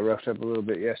got roughed up a little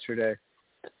bit yesterday.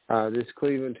 This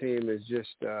Cleveland team is just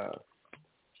a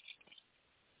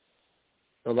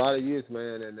lot of youth,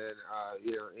 man, and then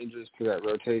injuries to that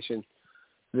rotation.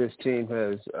 This team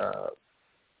has,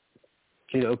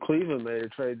 Cleveland made a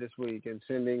trade this week in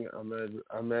sending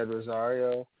Ahmed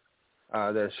Rosario,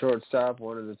 their shortstop,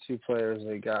 one of the 2 players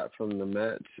they got from the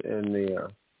Mets in the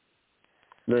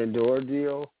Lindor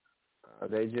deal.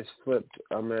 They just flipped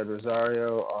Ahmed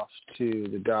Rosario off to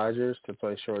the Dodgers to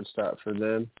play shortstop for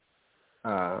them.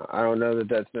 I don't know that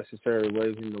that's necessarily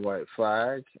waving the white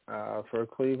flag for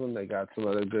Cleveland. They got some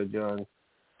other good young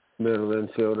middle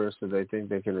infielders, so they think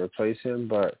they can replace him.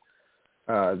 But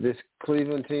this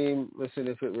Cleveland team, listen,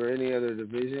 if it were any other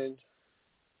division,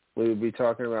 we would be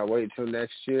talking about wait till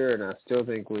next year, and I still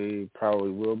think we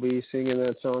probably will be singing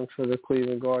that song for the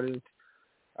Cleveland Guardians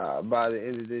by the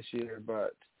end of this year.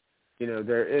 But,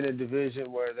 they're in a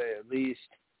division where they at least,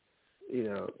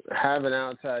 have an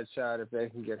outside shot if they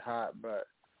can get hot. But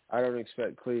I don't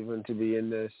expect Cleveland to be in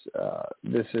this.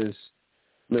 This is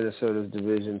Minnesota's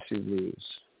division to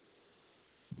lose.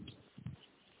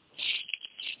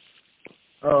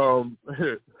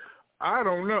 I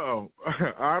don't know.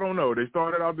 They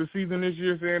started out the season this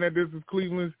year saying that this is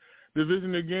Cleveland's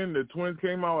division again. The Twins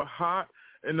came out hot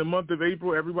in the month of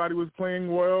April. Everybody was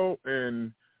playing well,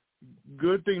 and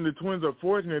good thing the Twins are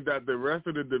fortunate that the rest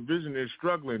of the division is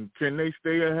struggling. Can they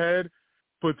stay ahead?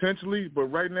 Potentially, but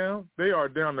right now they are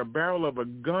down the barrel of a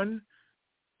gun,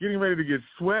 getting ready to get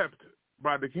swept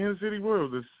by the Kansas City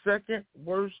Royals, the 2nd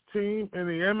worst team in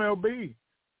the MLB.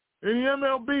 I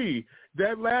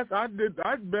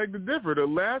beg to differ. The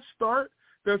last start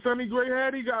that Sonny Gray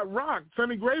had, he got rocked.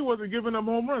 Sonny Gray wasn't giving up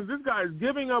home runs. This guy is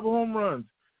giving up home runs,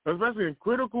 especially in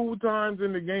critical times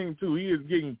in the game too. He is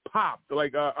getting popped.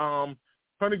 Like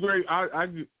Sonny Gray,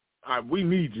 we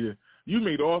need you. You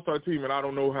made the All-Star team, and I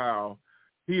don't know how.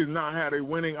 He has not had a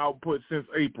winning output since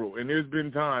April, and there's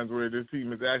been times where this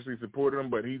team has actually supported him,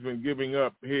 but he's been giving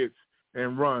up hits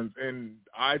and runs. And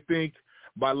I think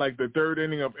by like the 3rd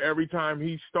inning of every time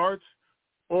he starts,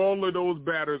 all of those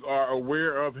batters are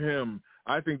aware of him.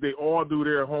 I think they all do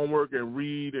their homework and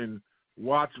read and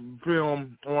watch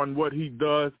film on what he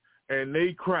does, and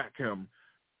they crack him.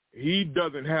 He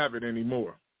doesn't have it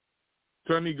anymore.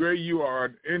 Sonny Gray, you are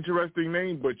an interesting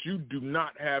name, but you do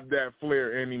not have that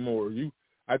flair anymore.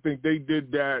 I think they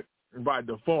did that by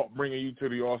default, bringing you to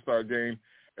the All-Star game.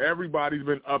 Everybody's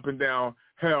been up and down.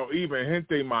 Hell, even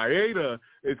Gente Maeda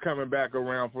is coming back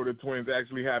around for the Twins,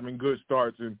 actually having good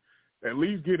starts and at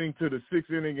least getting to the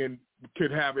sixth inning and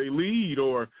could have a lead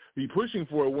or be pushing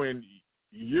for a win.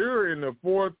 You're in the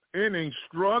fourth inning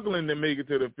struggling to make it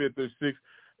to the fifth or sixth,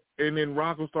 and then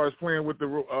Rocco starts playing with the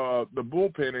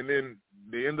bullpen, and then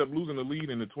they end up losing the lead,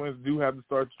 and the Twins do have to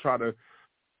start to try to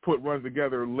put runs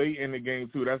together late in the game,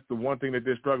 too. That's the one thing that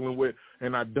they're struggling with,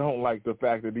 and I don't like the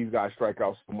fact that these guys strike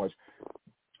out so much.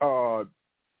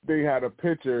 They had a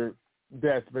pitcher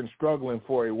that's been struggling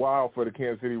for a while for the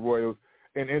Kansas City Royals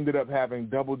and ended up having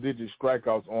double-digit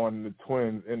strikeouts on the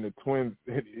Twins, and the Twins,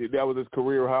 that was his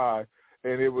career high,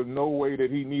 and there was no way that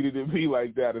he needed to be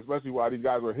like that, especially while these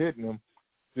guys were hitting him.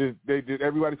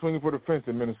 Everybody swinging for the fence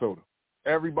in Minnesota.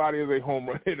 Everybody is a home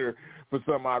run hitter for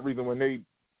some odd reason.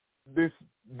 This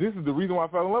is the reason why I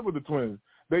fell in love with the Twins.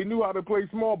 They knew how to play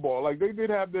small ball. Like, they did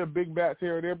have their big bats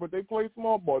here and there, but they play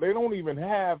small ball. They don't even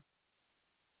have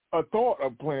a thought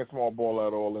of playing small ball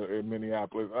at all in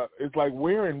Minneapolis. It's like,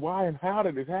 where and why and how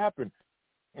did this happen?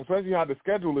 Especially how the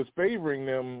schedule is favoring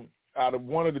them out of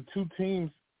one of the two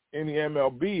teams in the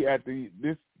MLB at the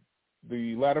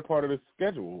latter part of the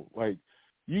schedule. Like,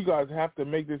 you guys have to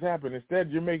make this happen.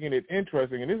 Instead, you're making it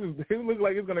interesting, and it looks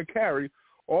like it's going to carry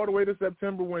all the way to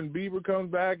September when Bieber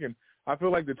comes back, and I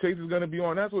feel like the chase is going to be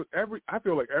on. That's what I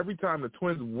feel like every time the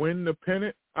Twins win the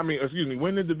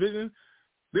win the division,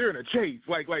 they're in a chase.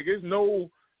 Like it's no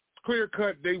clear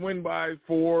cut. They win by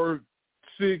 4,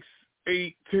 6,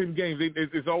 8, 10 games.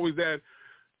 It's always that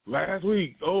last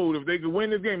week. Oh, if they could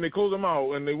win this game, they close them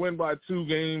out, and they win by 2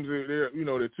 games. They're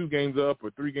 2 games up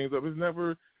or 3 games up. It's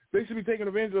never. They should be taking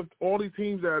advantage of all these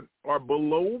teams that are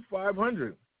below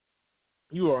 500.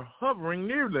 You are hovering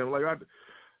near them. Like,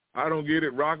 I don't get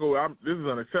it. Rocco, this is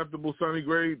unacceptable. Sonny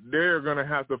Gray, they're going to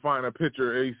have to find a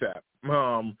pitcher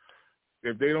ASAP.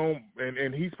 If they don't,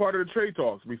 and he's part of the trade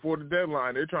talks before the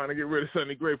deadline, they're trying to get rid of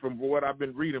Sonny Gray. From what I've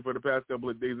been reading for the past couple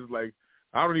of days, it's like,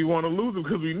 I don't even want to lose him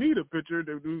because we need a pitcher.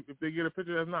 If they get a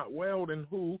pitcher that's not well, then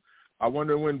who? I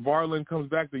wonder when Varland comes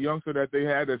back, the youngster that they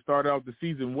had that started out the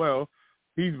season well,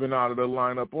 he's been out of the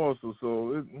lineup also.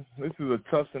 So this is a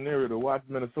tough scenario to watch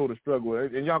Minnesota struggle.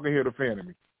 And y'all can hear the fan in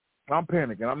me. I'm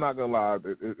panicking. I'm not going to lie.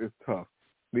 It's tough.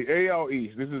 The AL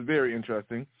East, this is very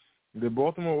interesting. The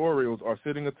Baltimore Orioles are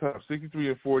sitting atop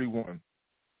 63-41.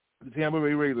 The Tampa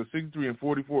Bay Rays are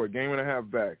 63-44, a game and a half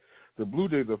back. The Blue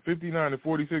Jays are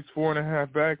 59-46,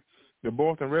 4.5 back. The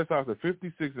Boston Red Sox are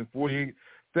 56-48,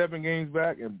 7 games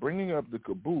back. And bringing up the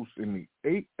caboose in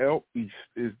the AL East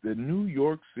is the New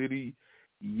York City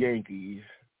Yankees,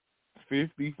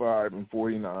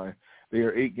 55-49. They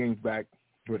are 8 games back,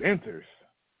 but enters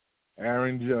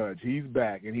Aaron Judge. He's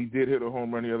back, and he did hit a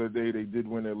home run the other day. They did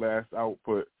win their last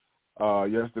output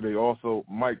yesterday also.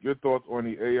 Mike, your thoughts on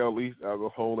the AL East as a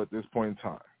whole at this point in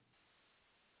time?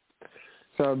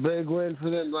 So a big win for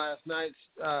them last night,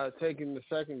 taking the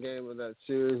second game of that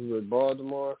series with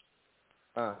Baltimore.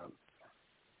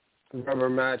 Rubber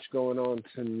match going on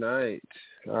tonight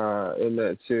in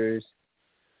that series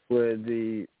with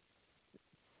the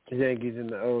Yankees and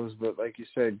the O's. But like you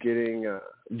said, getting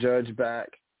Judge back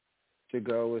to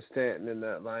go with Stanton in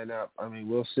that lineup, I mean,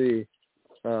 we'll see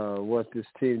what this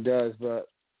team does. But,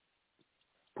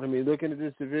 I mean, looking at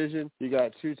this division, you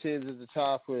got 2 teams at the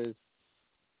top with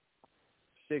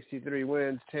 63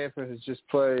 wins. Tampa has just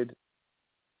played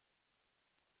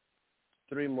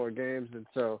 3 more games, and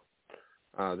so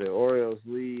the Orioles'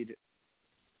 lead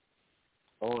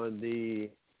on the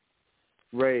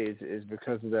Rays is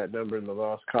because of that number in the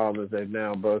loss column, as they've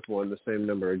now both won the same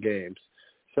number of games.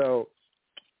 So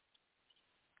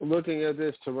looking at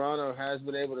this, Toronto has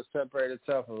been able to separate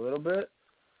itself a little bit.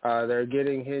 They're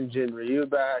getting Hyun-Jin Ryu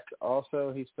back.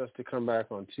 Also, he's supposed to come back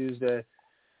on Tuesday,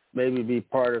 maybe be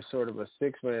part of sort of a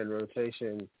 6-man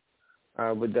rotation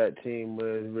with that team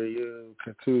with Ryu,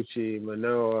 Kikuchi,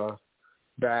 Manoa,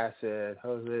 Bassett,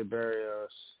 Jose Barrios.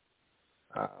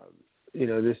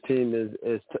 This team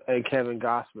is and Kevin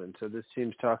Gossman. So this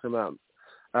team's talking about,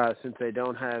 since they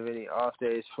don't have any off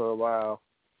days for a while,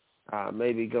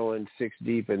 maybe going 6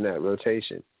 deep in that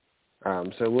rotation.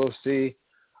 So we'll see.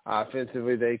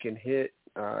 Offensively, they can hit.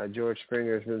 George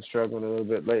Springer has been struggling a little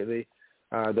bit lately.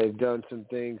 They've done some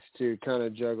things to kind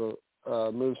of juggle,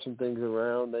 move some things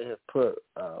around. They have put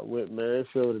Whit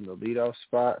Merrifield in the leadoff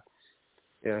spot.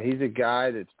 He's a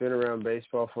guy that's been around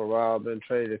baseball for a while, been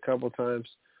traded a couple times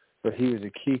but he was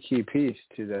a key piece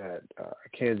to that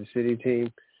Kansas City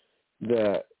team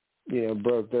that,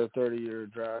 broke their 30-year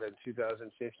drought in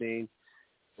 2015.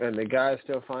 And the guy's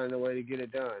still finding a way to get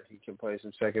it done. He can play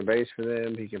some second base for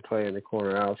them. He can play in the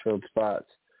corner outfield spots.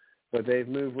 But they've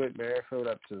moved Whit Merrifield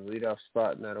up to the leadoff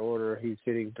spot in that order. He's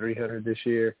hitting .300 this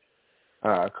year,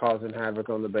 causing havoc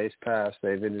on the base pass.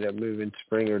 They've ended up moving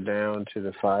Springer down to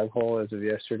the 5-hole as of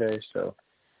yesterday. So,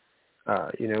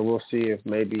 we'll see if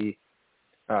maybe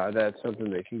that's something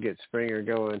that can get Springer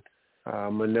going.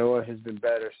 Manoah has been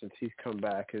better since he's come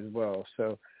back as well.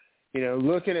 So,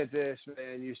 looking at this,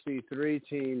 man, you see three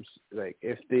teams, like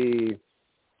if the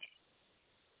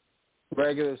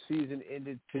regular season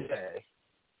ended today,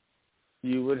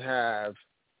 you would have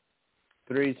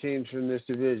three teams from this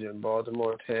division,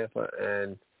 Baltimore, Tampa,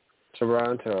 and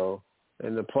Toronto,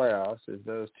 in the playoffs, as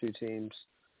those two teams.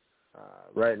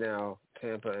 Right now,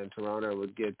 Tampa and Toronto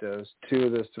would get two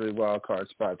of those three wild card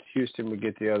spots. Houston would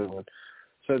get the other one.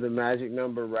 So the magic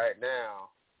number right now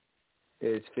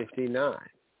is 59.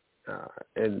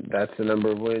 And that's the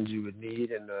number of wins you would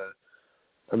need in the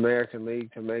American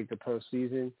League to make the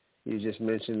postseason. You just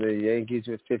mentioned the Yankees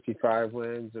with 55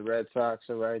 wins. The Red Sox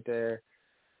are right there.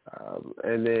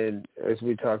 And then, as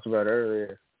we talked about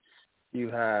earlier, you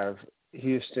have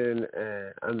Houston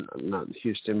and not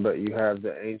Houston, but you have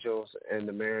the Angels and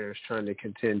the Mariners trying to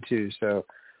contend too. So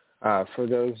for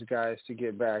those guys to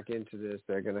get back into this,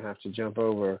 they're going to have to jump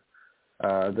over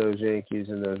those Yankees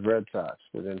and those Red Sox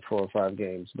within 4 or 5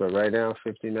 games. But right now,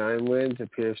 59 wins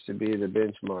appears to be the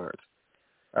benchmark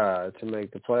to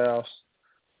make the playoffs.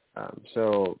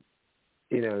 So,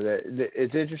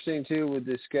 it's interesting, too, with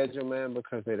this schedule, man,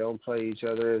 because they don't play each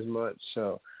other as much.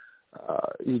 So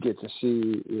you get to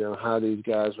see, how these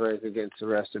guys rank against the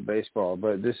rest of baseball.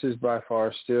 But this is by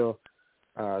far still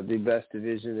the best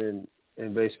division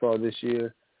in baseball this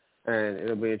year. And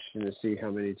it'll be interesting to see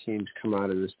how many teams come out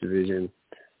of this division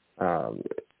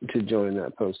to join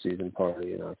that postseason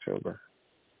party in October.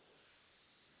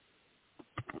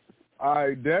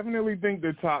 I definitely think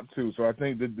the top two. So I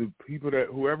think that the people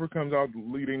whoever comes out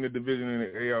leading the division in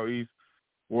the AL East,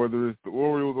 whether it's the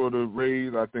Orioles or the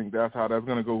Rays, I think that's how that's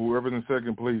going to go. Whoever's in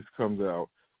second place comes out.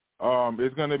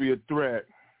 It's going to be a threat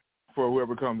for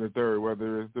whoever comes in third,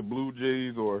 whether it's the Blue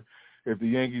Jays or if the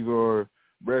Yankees or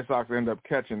Red Sox end up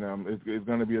catching them. It's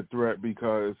going to be a threat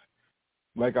because,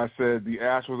 like I said, the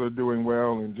Astros are doing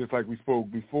well, and just like we spoke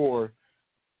before,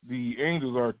 the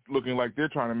Angels are looking like they're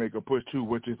trying to make a push too,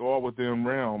 which is all within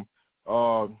realm.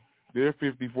 They're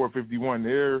 54-51.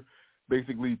 They're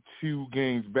basically 2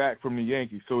 games back from the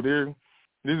Yankees. So this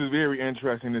is very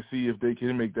interesting to see if they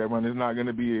can make that run. It's not going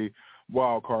to be a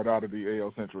wild card out of the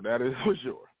AL Central. That is for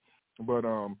sure. But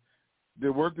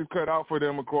the work is cut out for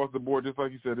them across the board. Just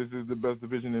like you said, this is the best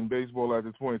division in baseball at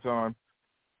this point in time.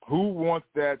 Who wants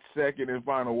that second and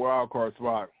final wild card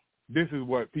spot? This is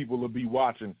what people will be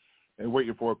watching and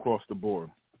waiting for across the board.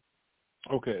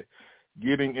 Okay,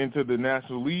 getting into the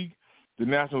National League. The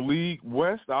National League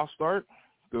West, I'll start.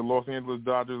 The Los Angeles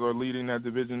Dodgers are leading that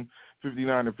division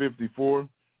 59-54,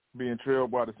 being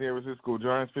trailed by the San Francisco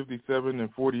Giants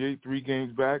 57-48, 3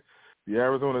 games back. The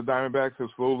Arizona Diamondbacks have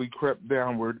slowly crept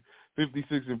downward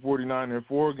 56-49, they're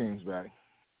 4 games back.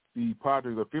 The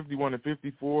Padres are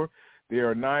 51-54. They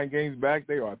are 9 games back.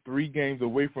 They are 3 games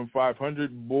away from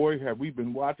 500. Boy, have we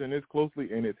been watching this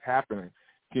closely, and it's happening.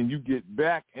 Can you get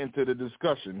back into the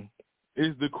discussion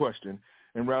is the question.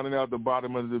 And rounding out the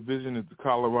bottom of the division is the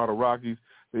Colorado Rockies.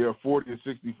 They are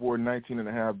 40-64,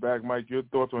 19.5 back. Mike, your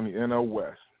thoughts on the NL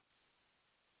West?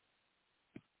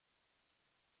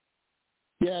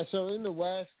 Yeah, so in the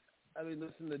West,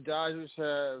 listen, the Dodgers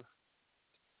have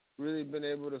really been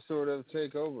able to sort of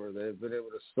take over. They've been able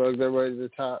to slug their way to the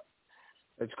top.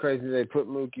 It's crazy they put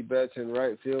Mookie Betts in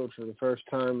right field for the first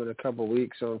time in a couple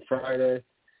weeks on Friday,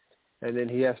 and then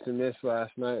he has to miss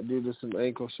last night due to some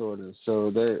ankle soreness.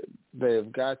 So they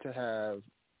have got to have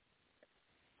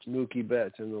Mookie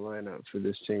Betts in the lineup for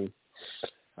this team.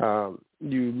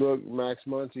 You look, Max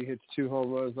Muncy hits 2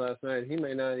 home runs last night. He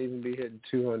may not even be hitting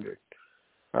 200,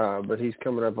 but he's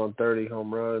coming up on 30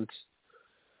 home runs.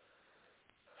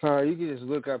 You can just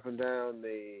look up and down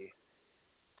the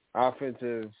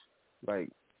offensive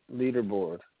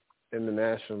leaderboard in the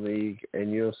National League,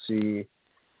 and you'll see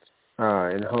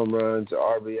in home runs,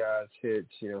 RBIs, hits.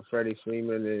 Freddie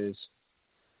Freeman is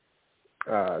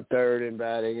 3rd in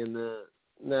batting in the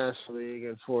National League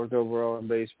and 4th overall in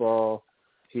baseball.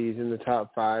 He's in the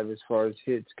top 5 as far as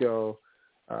hits go.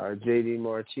 J.D.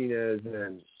 Martinez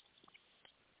and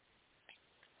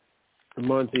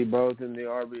Muncy both in the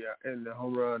RBI, in the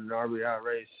home run and RBI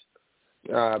race,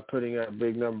 putting up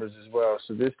big numbers as well.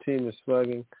 So this team is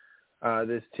slugging.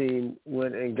 This team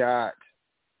went and got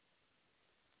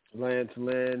Lance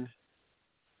Lynn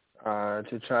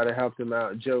to try to help them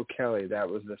out. Joe Kelly, that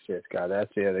was the fifth guy.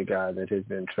 That's the other guy that has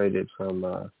been traded from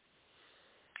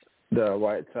the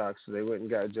White Sox. So they went and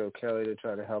got Joe Kelly to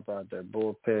try to help out their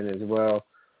bullpen as well.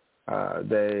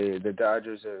 The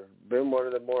Dodgers have been one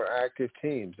of the more active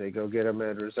teams. They go get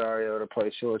Ahmed Rosario to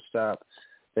play shortstop.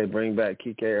 They bring back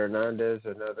Kike Hernandez,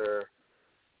 another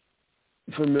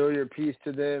familiar piece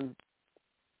to them,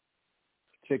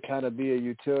 to kind of be a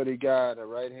utility guy and a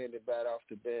right-handed bat off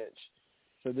the bench.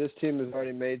 So this team has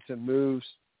already made some moves.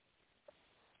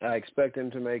 I expect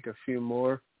them to make a few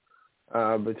more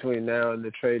between now and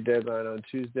the trade deadline on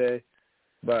Tuesday.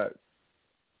 But,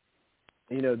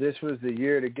 you know, this was the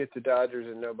year to get the Dodgers,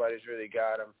 and nobody's really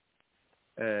got them.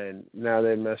 And now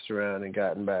they've messed around and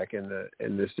gotten back in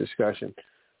this discussion.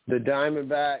 The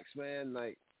Diamondbacks, man,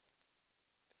 like,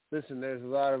 listen, there's a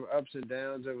lot of ups and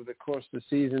downs over the course of the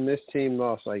season. This team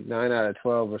lost like 9 out of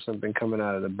 12 or something coming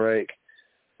out of the break.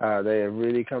 They have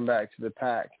really come back to the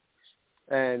pack.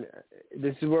 And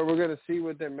this is where we're going to see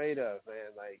what they're made of,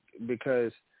 man, like,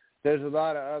 because there's a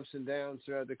lot of ups and downs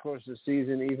throughout the course of the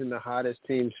season. Even the hottest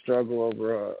teams struggle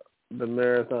over the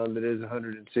marathon that is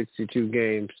 162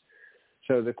 games.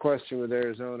 So the question with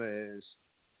Arizona is,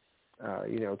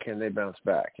 you know, can they bounce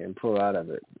back and pull out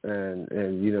of it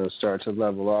and you know, start to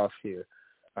level off here?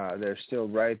 They're still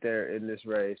right there in this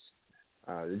race.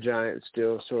 The Giants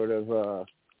still sort of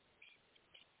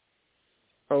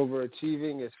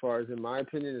overachieving as far as, in my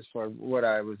opinion, as far as what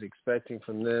I was expecting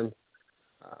from them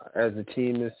as a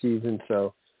team this season.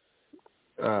 So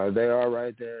they are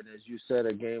right there. And as you said,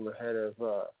 a game ahead of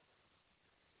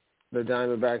the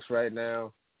Diamondbacks right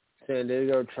now. San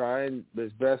Diego trying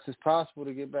as best as possible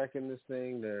to get back in this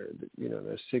thing. They're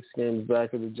 6 games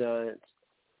back of the Giants.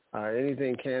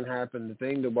 Anything can happen. The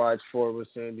thing to watch for with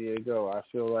San Diego, I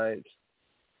feel like,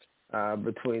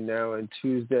 between now and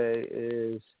Tuesday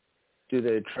is, do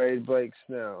they trade Blake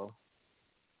Snell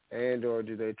and or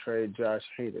do they trade Josh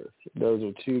Hader? Those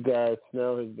are two guys.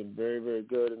 Snell has been very, very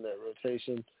good in that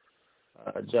rotation.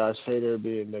 Josh Hader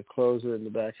being the closer in the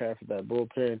back half of that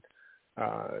bullpen.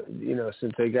 You know,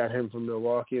 since they got him from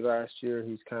Milwaukee last year,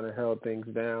 he's kind of held things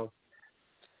down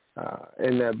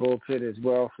in that bullpen as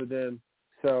well for them.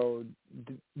 So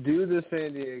do the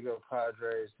San Diego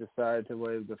Padres decide to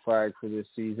wave the flag for this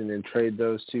season and trade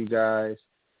those two guys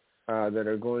that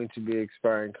are going to be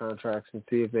expiring contracts and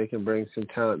see if they can bring some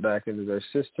talent back into their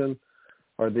system?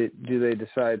 Or do they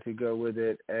decide to go with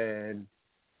it and,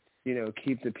 you know,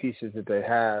 keep the pieces that they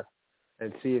have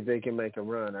and see if they can make a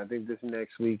run? I think this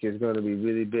next week is going to be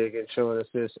really big in showing us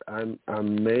this. I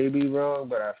may be wrong,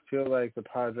 but I feel like the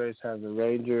Padres have the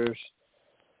Rangers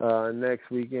next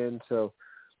weekend, so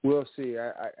we'll see.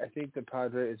 I think the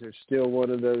Padres are still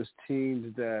one of those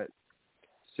teams that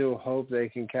still hope they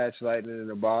can catch lightning in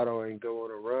a bottle and go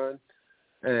on a run,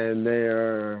 and they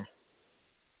are,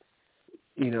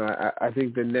 you know, I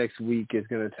think the next week is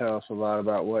going to tell us a lot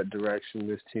about what direction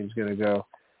this team's going to go.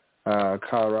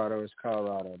 Colorado is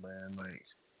Colorado, man. Like,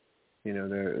 you know,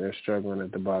 they're struggling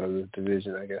at the bottom of the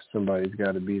division. I guess somebody's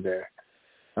got to be there.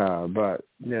 But,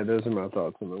 yeah, those are my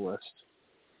thoughts on the West.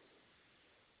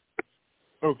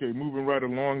 Okay, moving right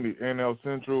along, the NL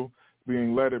Central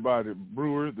being led by the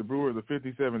Brewers. The Brewers are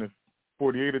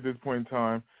 57-48 at this point in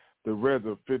time. The Reds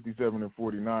are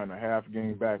 57-49, a half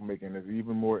game back, making it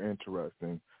even more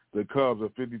interesting. The Cubs are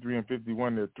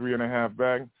 53-51. They're 3.5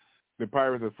 back. The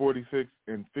Pirates are 46-58.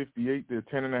 They're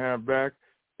 10.5 back.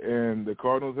 And the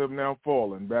Cardinals have now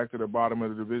fallen back to the bottom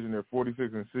of the division. They're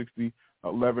 46-60,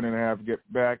 11.5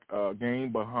 get back,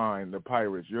 game behind the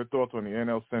Pirates. Your thoughts on the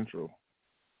NL Central?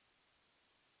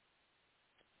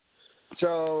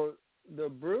 So the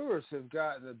Brewers have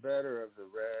gotten the better of the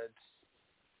Reds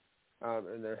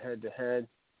in their head-to-head.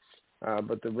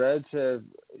 But the Reds have,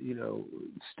 you know,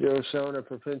 still shown a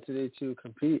propensity to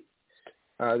compete.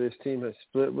 This team has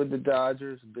split with the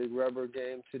Dodgers, big rubber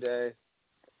game today.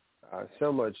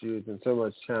 So much youth and so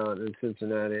much talent in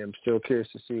Cincinnati. I'm still curious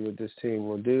to see what this team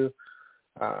will do.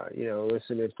 You know,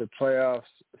 listen, if the playoffs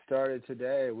started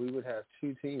today, we would have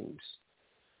 2 teams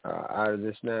out of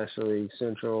this National League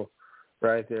Central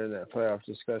right there in that playoff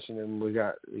discussion. And we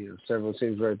got, you know, several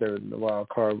teams right there in the wild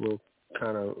card. We'll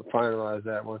kind of finalize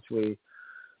that once we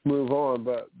move on.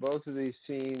 But both of these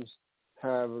teams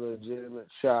have a legitimate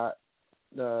shot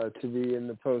to be in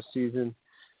the postseason.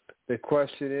 The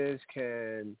question is,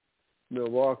 can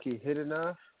Milwaukee hit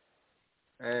enough,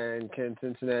 and can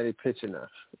Cincinnati pitch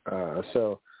enough?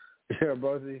 So, you know,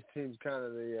 both of these teams kind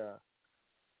of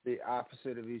the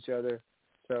opposite of each other.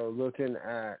 So looking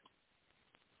at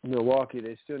Milwaukee,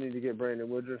 they still need to get Brandon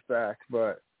Woodruff back,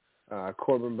 but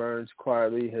Corbin Burns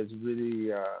quietly has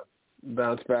really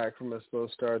bounced back from a slow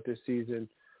start this season.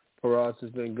 Peralta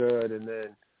has been good, and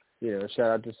then,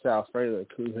 shout out to Sal Frelick,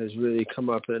 who has really come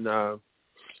up and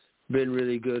been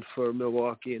really good for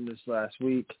Milwaukee in this last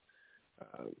week.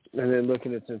 And then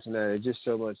looking at Cincinnati, just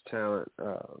so much talent.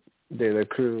 De La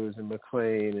Cruz and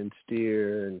McClain and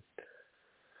Steer and,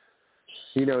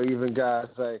 even guys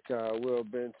like Will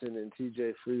Benson and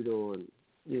T.J. Friedel. And,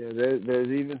 there's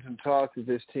even some talk that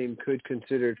this team could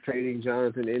consider trading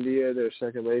Jonathan India, their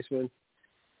second baseman,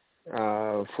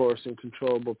 for some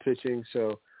controllable pitching.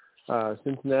 So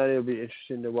Cincinnati will be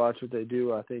interesting to watch what they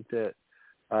do. I think that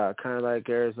kind of like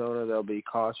Arizona, they'll be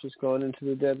cautious going into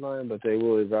the deadline, but they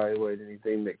will evaluate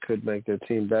anything that could make their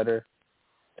team better.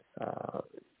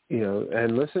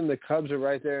 And listen, the Cubs are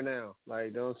right there now.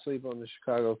 Like, don't sleep on the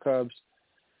Chicago Cubs.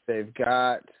 They've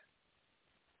got,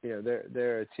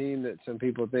 they're a team that some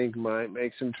people think might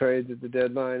make some trades at the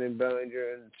deadline in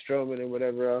Bellinger and Stroman and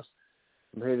whatever else.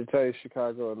 I'm here to tell you,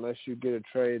 Chicago, unless you get a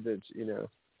trade that's,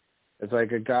 it's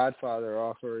like a Godfather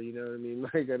offer, you know what I mean?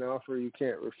 Like an offer you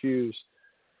can't refuse.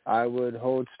 I would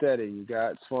hold steady. You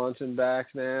got Swanson back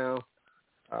now.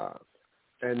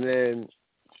 And then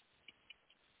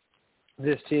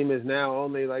this team is now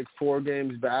only like 4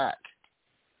 games back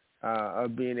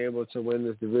of being able to win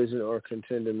this division or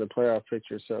contend in the playoff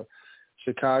picture. So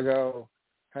Chicago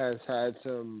has had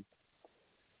some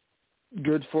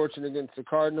good fortune against the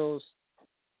Cardinals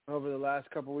over the last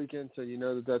couple weekends, so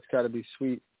that's got to be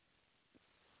sweet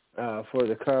for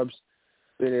the Cubs,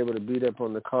 being able to beat up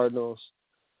on the Cardinals.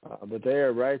 But they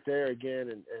are right there again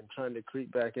and trying to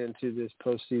creep back into this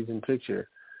postseason picture.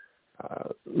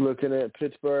 Looking at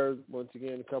Pittsburgh, once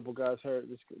again, a couple guys hurt.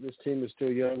 This team is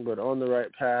still young, but on the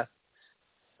right path.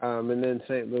 And then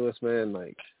St. Louis, man,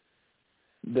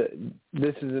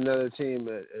 this is another team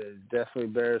that definitely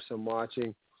bears some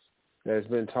watching. There's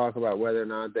been talk about whether or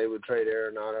not they would trade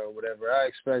Arenado or whatever. I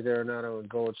expect Arenado and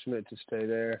Goldschmidt to stay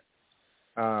there.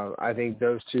 I think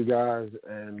those two guys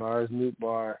and Lars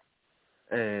Nootbaar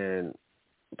and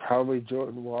probably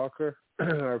Jordan Walker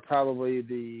are probably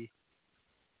the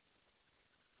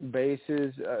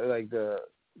bases, like the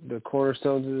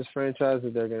cornerstones of this franchise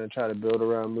that they're going to try to build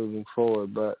around moving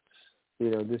forward. But,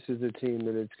 this is a team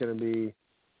that it's going to be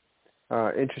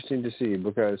interesting to see,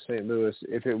 because St. Louis,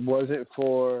 if it wasn't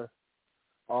for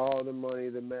all the money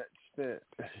the Mets spent,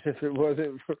 if it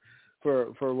wasn't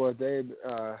for what they had,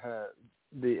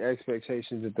 the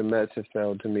expectations that the Mets have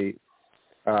failed to meet,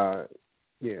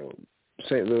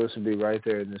 St. Louis would be right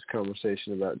there in this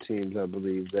conversation about teams, I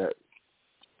believe, that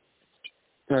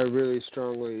are really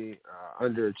strongly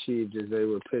underachieved, as they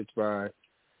were picked by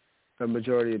a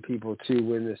majority of people to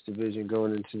win this division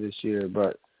going into this year.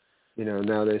 But,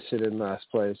 now they sit in last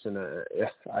place, and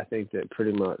I think that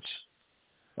pretty much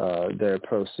their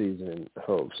postseason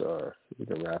hopes are, you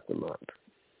can wrap them up.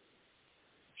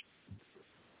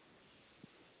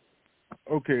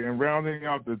 Okay, and rounding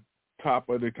out the top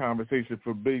of the conversation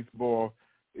for baseball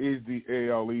is the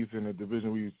AL East in the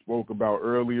division we spoke about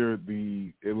earlier.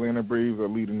 The Atlanta Braves are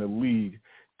leading the league,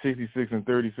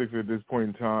 66-36 at this point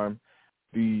in time.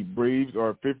 The Braves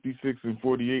are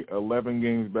 56-48, 11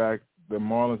 games back. The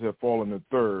Marlins have fallen to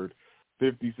third,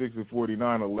 56-49,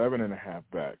 11.5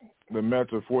 back. The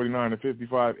Mets are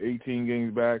 49-55, 18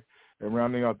 games back. And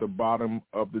rounding out the bottom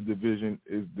of the division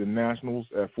is the Nationals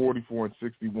at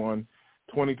 44-61,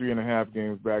 23.5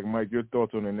 games back. Mike, your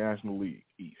thoughts on the National League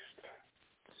East?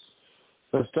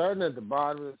 So starting at the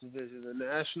bottom of the division, the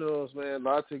Nationals, man,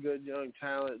 lots of good young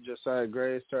talent. Josiah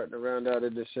Gray starting to round out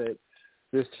into shape.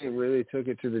 This team really took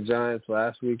it to the Giants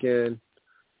last weekend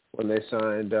when they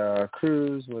signed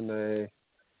Cruz, when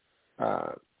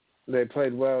they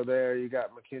played well there. You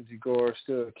got Mackenzie Gore,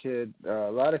 still a kid.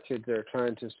 A lot of kids that are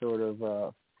trying to sort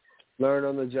of learn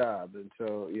on the job. And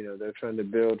so, they're trying to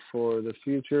build for the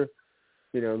future.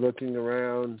 Looking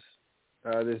around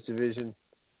this division,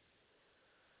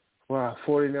 wow,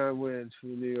 49 wins for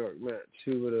the New York Mets.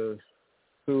 Who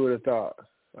would have thought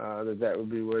that would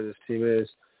be where this team is?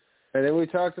 And then we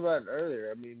talked about it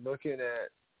earlier. I mean, looking at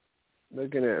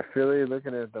Philly,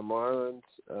 looking at the Marlins,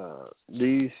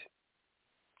 these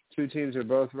two teams are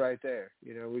both right there.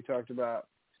 We talked about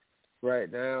right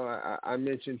now. I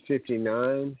mentioned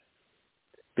 59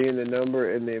 being the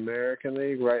number in the American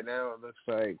League. Right now, it looks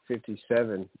like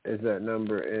 57 is that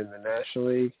number in the National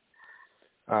League.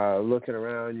 Looking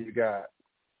around, you got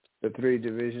the 3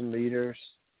 division leaders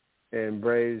and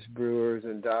Braves, Brewers,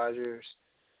 and Dodgers.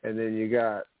 And then you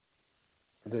got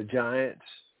the Giants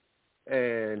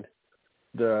and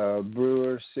the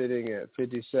Brewers sitting at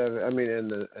 57. I mean,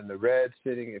 and the Reds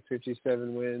sitting at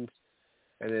 57 wins,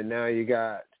 and then now you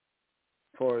got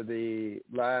for the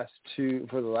last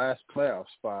playoff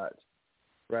spots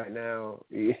right now.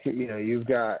 You've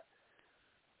got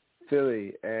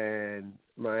Philly and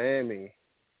Miami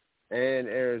and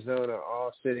Arizona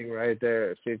all sitting right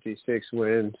there at 56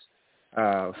 wins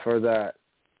for that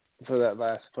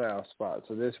last playoff spot.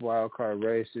 So this wild card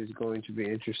race is going to be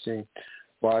interesting.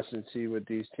 Watch and see what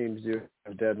these teams do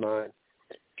at the deadline.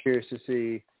 Curious to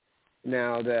see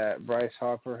now that Bryce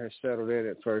Harper has settled in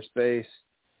at first base,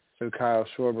 so Kyle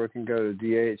Schwarber can go to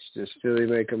DH. Does Philly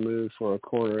make a move for a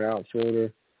corner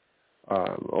outfielder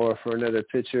or for another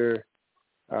pitcher?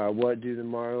 What do the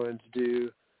Marlins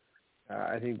do?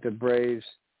 I think the Braves,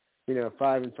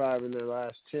 5-5 in their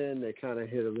last 10. They kind of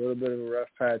hit a little bit of a rough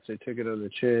patch. They took it on the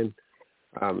chin.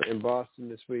 In Boston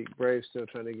this week, Braves still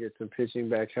trying to get some pitching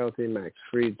back healthy. Max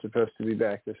Fried's supposed to be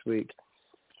back this week.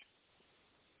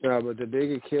 But the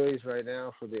big Achilles right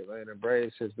now for the Atlanta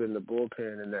Braves has been the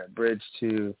bullpen and that bridge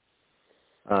to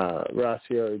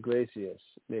Rafael Iglesias.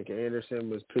 Nick Anderson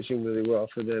was pitching really well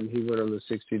for them. He went on the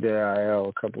 60-day IL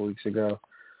a couple weeks ago.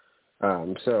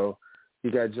 So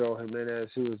you got Joel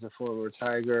Jimenez, who was a former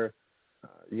Tiger.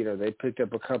 They picked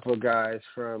up a couple of guys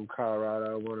from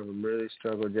Colorado. One of them really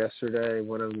struggled yesterday.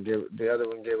 The other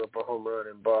one gave up a home run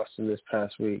in Boston this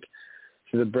past week.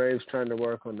 So the Braves trying to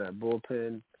work on that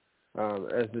bullpen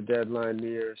as the deadline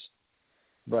nears.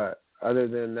 But other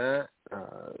than that,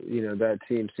 that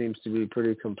team seems to be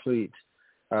pretty complete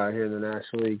here in the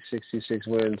National League. 66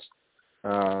 wins,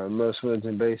 most wins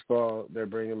in baseball. They're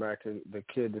bringing back the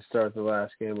kid to start the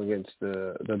last game against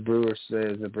the Brewers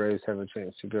today, as the Braves have a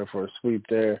chance to go for a sweep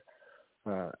there,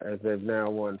 as they've now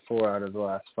won 4 out of the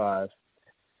last 5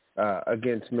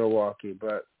 against Milwaukee.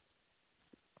 But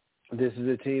this is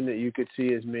a team that you could see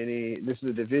this is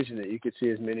a division that you could see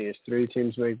as many as 3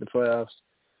 teams make the playoffs,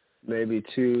 maybe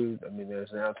 2. I mean,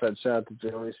 there's an outside shot that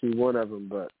you only see one of them,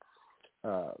 but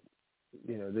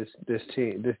this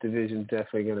division is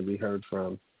definitely going to be heard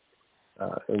from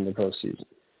in the postseason.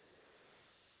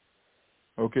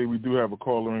 Okay, we do have a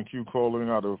caller in queue calling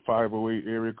out of 508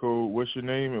 area code. What's your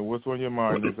name and what's on your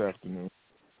mind this afternoon?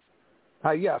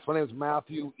 Hi, yes, my name is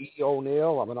Matthew E.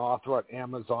 O'Neill. I'm an author at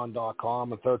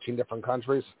Amazon.com in 13 different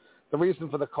countries. The reason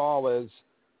for the call is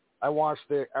I watched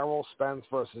the Errol Spence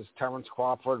versus Terence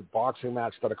Crawford boxing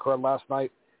match that occurred last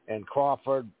night, and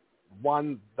Crawford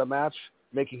won the match,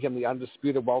 making him the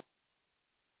undisputed world.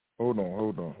 Hold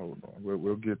on.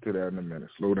 We'll get to that in a minute.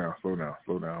 Slow down. We'll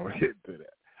get to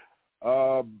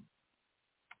that.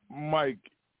 Mike,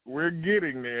 we're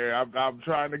getting there. I'm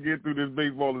trying to get through this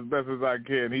baseball as best as I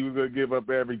can. He was going to give up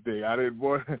everything. I didn't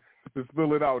want to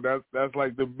spill it out. That's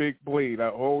like the big play.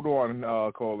 Now, hold on,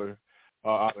 caller,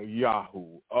 out of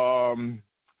Yahoo.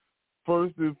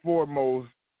 First and foremost,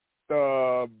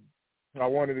 I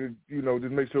wanted to,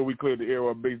 just make sure we clear the air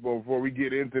on baseball before we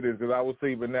get into this, because I was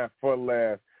saving that for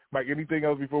last. Mike, anything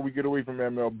else before we get away from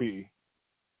MLB?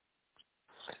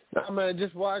 No, man,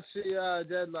 just watch the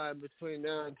deadline between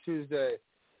now and Tuesday.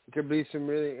 It could be some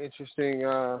really interesting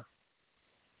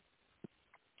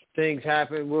things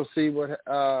happen. We'll see what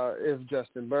if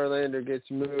Justin Verlander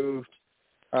gets moved.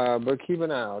 But keep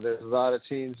an eye out. There's a lot of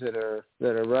teams that are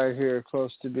right here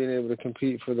close to being able to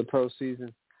compete for the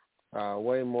postseason.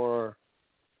 Way more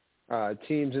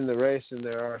teams in the race than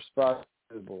there are spots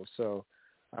available. So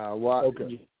watch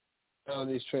on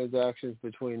these transactions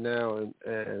between now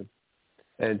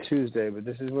and Tuesday. But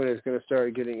this is when it's going to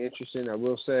start getting interesting. I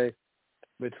will say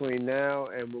between now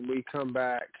and when we come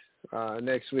back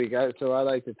next week. I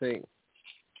like to think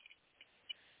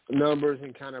numbers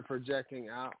and kind of projecting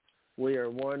out. We are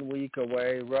 1 week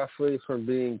away roughly from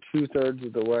being 2/3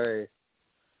 of the way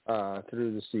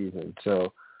through the season.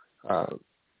 So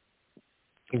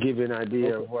give you an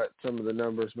idea of what some of the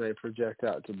numbers may project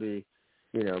out to be,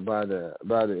 by the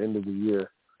end of the year.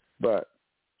 But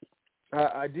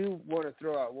I do want to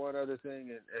throw out one other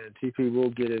thing, and TP will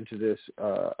get into this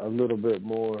a little bit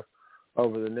more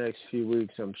over the next few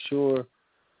weeks, I'm sure.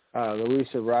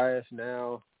 Luis Arias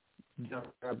now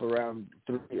jumped up around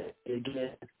 3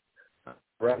 again,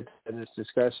 right in this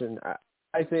discussion.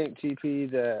 I think,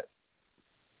 TP, that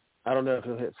I don't know if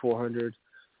he'll hit 400,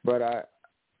 but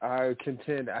I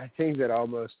think that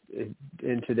almost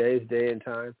in today's day and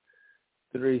time,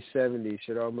 370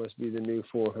 should almost be the new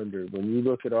 400. When you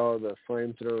look at all the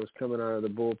flamethrowers coming out of the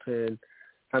bullpen,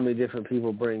 how many different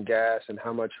people bring gas, and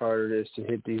how much harder it is to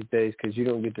hit these days because you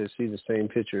don't get to see the same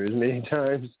pitcher as many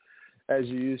times as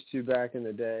you used to back in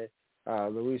the day.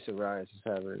 Luis Arias is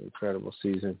having an incredible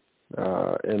season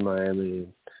in Miami.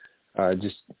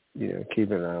 just,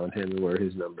 keep an eye on him and where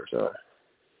his numbers are.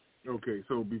 Okay,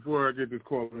 so before I get this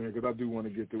call in here, because I do want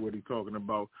to get to what he's talking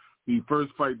about, the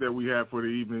first fight that we had for the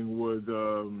evening was,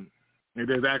 and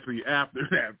there's actually after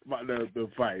that, the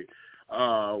fight,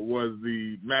 was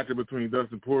the matchup between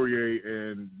Dustin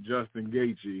Poirier and Justin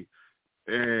Gaethje.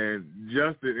 And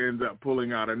Justin ends up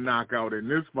pulling out a knockout in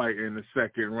this fight in the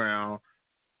second round.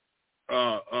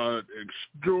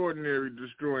 Extraordinary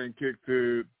destroying kick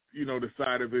to, the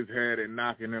side of his head and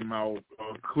knocking him out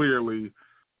clearly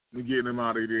and getting him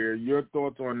out of there. Your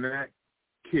thoughts on that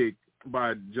kick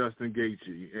by Justin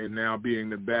Gaethje and now being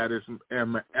the baddest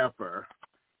MFer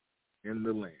in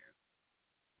the land?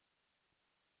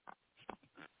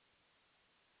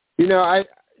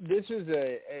 This was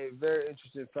a very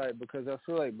interesting fight because I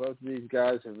feel like both of these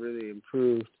guys have really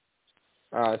improved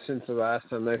since the last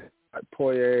time they fought.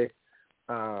 Poirier,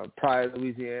 prior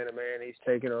Louisiana man, he's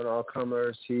taken on all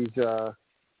comers. He's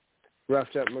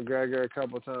roughed up McGregor a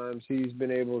couple times. He's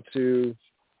been able to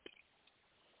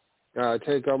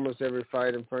take almost every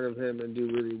fight in front of him and do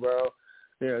really well.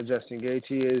 Justin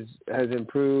Gaethje has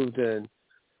improved, and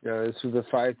this was a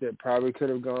fight that probably could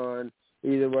have gone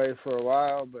either way for a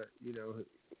while, but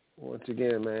once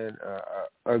again, man,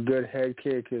 a good head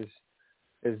kick is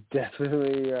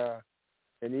definitely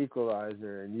an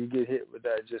equalizer, and you get hit with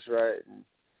that just right, and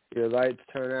your lights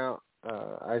turn out.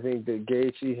 I think that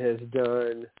Gaethje has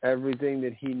done everything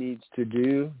that he needs to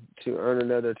do to earn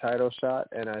another title shot,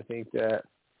 and I think that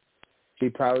he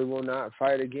probably will not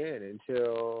fight again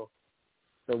until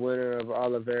the winner of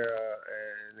Oliveira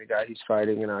and the guy he's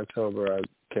fighting in October. I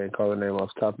can't call the name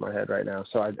off the top of my head right now.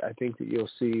 So I think that you'll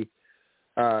see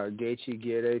Gaethje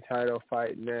get a title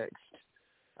fight next.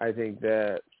 I think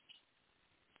that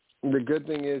the good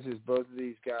thing is both of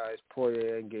these guys,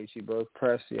 Poirier and Gaethje, both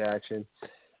press the action.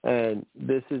 And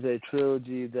this is a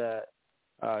trilogy that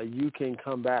you can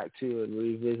come back to and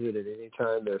revisit at any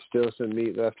time. There's still some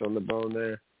meat left on the bone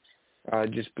there.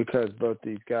 Just because both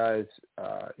these guys,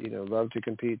 love to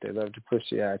compete. They love to push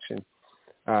the action.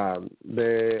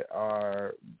 They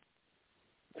are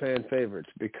fan favorites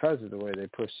because of the way they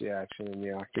push the action in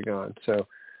the octagon. So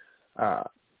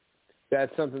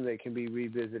that's something that can be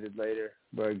revisited later.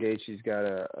 But Gaethje's got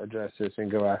to address this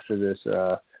and go after this,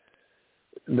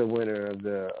 the winner of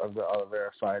the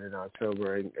Oliveira fight in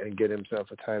October and get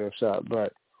himself a title shot.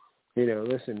 But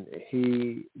listen,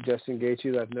 Justin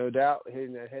Gaethje left no doubt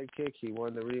hitting that head kick. He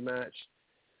won the rematch.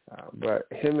 But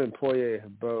him and Poirier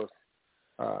have both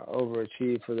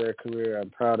overachieved for their career. I'm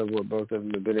proud of what both of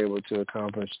them have been able to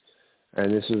accomplish.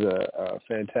 And this is a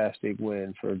fantastic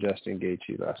win for Justin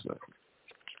Gaethje last night.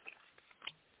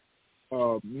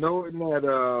 Knowing that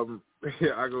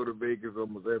I go to Vegas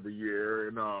almost every year,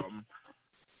 and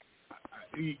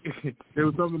there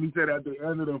was something he said at the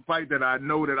end of the fight that I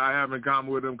know that I have in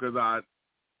common with him because I've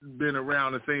been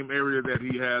around the same area that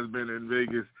he has been in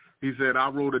Vegas. He said, I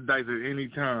roll the dice at any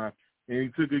time. And he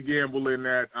took a gamble in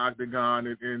that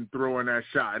octagon and throwing that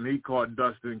shot, and he caught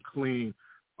Dustin clean.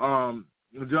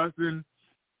 Justin,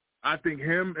 I think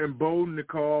him and Bo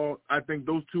Nicole, I think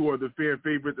those two are the fan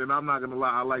favorites, and I'm not going to lie,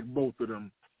 I like both of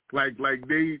them. Like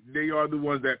they are the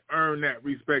ones that earn that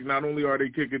respect. Not only are they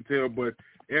kicking tail, but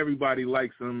everybody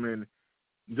likes them, and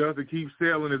Justin, keep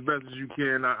sailing as best as you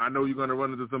can. I know you're going to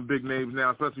run into some big names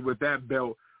now, especially with that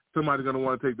belt. Somebody's going to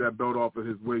want to take that belt off of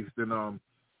his waist, and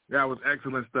that was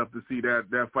excellent stuff to see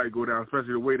that fight go down,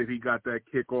 especially the way that he got that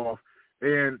kick off.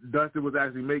 And Dustin was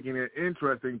actually making it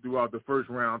interesting throughout the first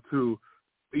round, too,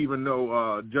 even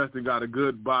though Justin got a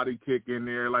good body kick in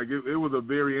there. Like, it was a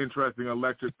very interesting,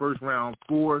 electric first round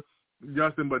for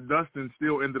Justin, but Dustin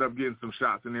still ended up getting some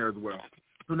shots in there as well.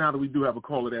 So now that we do have a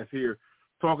caller that's here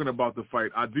talking about the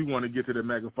fight, I do want to get to the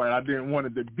mega fight. I didn't want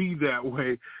it to be that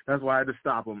way. That's why I had to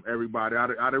stop him, everybody. I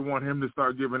didn't want him to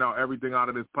start giving out everything out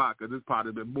of this pot because this pot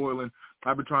has been boiling.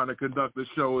 I've been trying to conduct the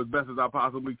show as best as I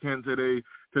possibly can today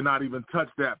to not even touch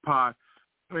that pot.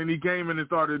 And he came in and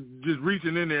started just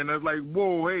reaching in there, and I was like,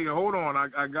 whoa, hey, hold on.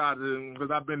 I got it,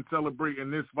 because I've been celebrating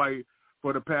this fight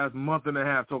for the past month and a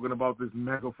half, talking about this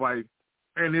mega fight.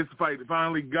 And this fight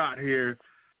finally got here,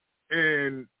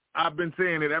 and I've been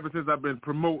saying it ever since I've been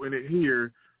promoting it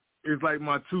here. It's like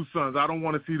my two sons. I don't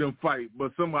want to see them fight,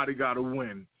 but somebody got to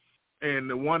win. And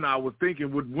the one I was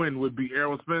thinking would win would be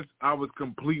Errol Spence. I was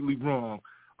completely wrong.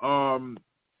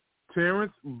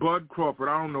 Terence, Bud Crawford.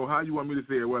 I don't know how you want me to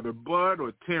say it, whether Bud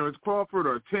or Terence Crawford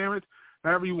or Terence,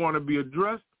 however you want to be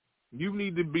addressed, you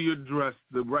need to be addressed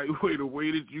the right way, the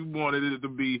way that you wanted it to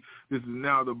be. This is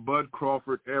now the Bud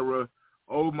Crawford era.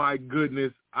 Oh, my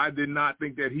goodness. I did not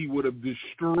think that he would have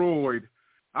destroyed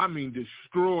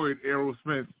Errol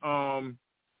Spence.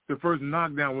 the first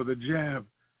knockdown was a jab.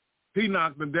 He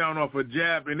knocked him down off a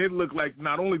jab, and it looked like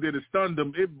not only did it stun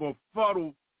him, it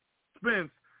befuddled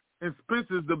Spence. And Spence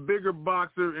is the bigger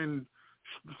boxer and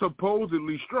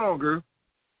supposedly stronger.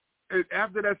 And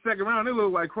after that second round, it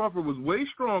looked like Crawford was way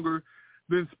stronger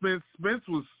than Spence. Spence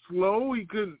was slow.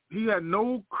 He had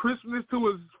no crispness to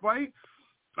his fight.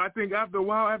 I think after a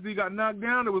while, after he got knocked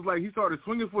down, it was like he started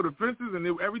swinging for the fences, and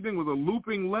everything was a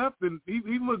looping left, and he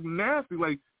looked nasty.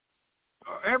 Like,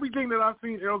 everything that I've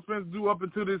seen Errol Spence do up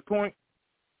until this point,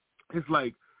 it's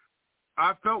like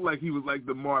I felt like he was like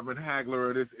the Marvin Hagler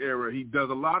of this era. He does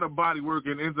a lot of body work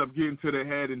and ends up getting to the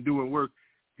head and doing work.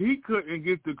 He couldn't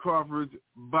get to Crawford's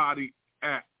body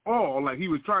at all. Like, he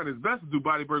was trying his best to do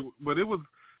body work, but it was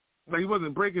like he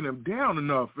wasn't breaking him down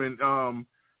enough. And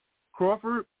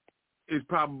Crawford is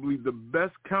probably the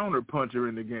best counter puncher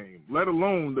in the game, let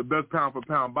alone the best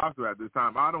pound-for-pound boxer at this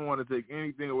time. I don't want to take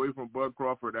anything away from Bud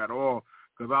Crawford at all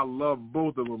because I love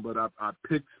both of them, but I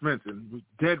picked Spence and was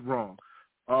dead wrong.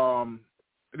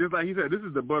 Just like he said, this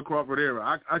is the Bud Crawford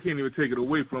era. I can't even take it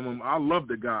away from him. I love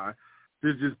the guy.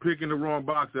 Just picking the wrong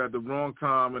boxer at the wrong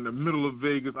time in the middle of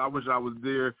Vegas. I wish I was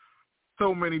there.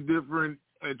 So many different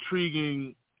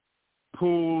intriguing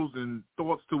pulls and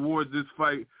thoughts towards this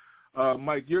fight.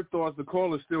 Mike, your thoughts? The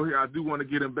caller's still here. I do want to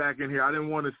get him back in here. I didn't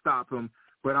want to stop him,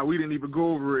 but we didn't even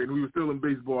go over it, and we were still in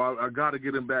baseball. I got to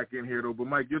get him back in here, though. But,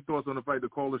 Mike, your thoughts on the fight? The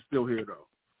caller's still here, though.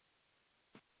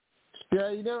 Yeah,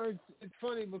 it's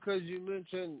funny because you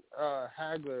mentioned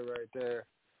Hagler right there.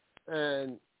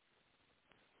 And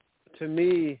to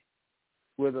me,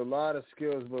 with a lot of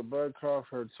skills, but Bud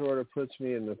Crawford sort of puts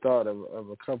me in the thought of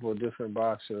a couple of different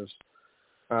boxers.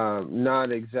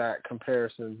 Not exact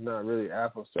comparisons, not really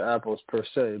apples to apples per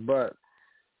se, but,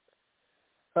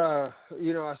 I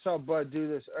saw Bud do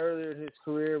this earlier in his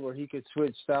career where he could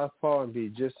switch southpaw and be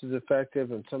just as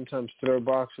effective and sometimes throw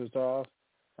boxers off.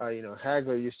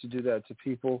 Hagler used to do that to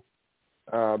people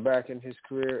back in his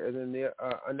career. And then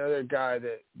another guy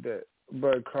that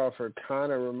Bud Crawford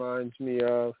kind of reminds me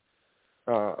of,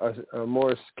 a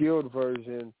more skilled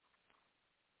version,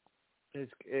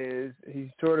 is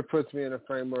he sort of puts me in a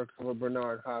framework of a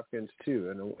Bernard Hopkins too,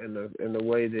 in the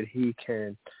way that he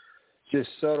can just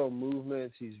subtle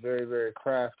movements. He's very, very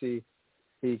crafty.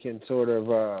 He can sort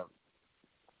of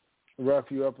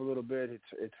rough you up a little bit.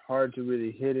 It's hard to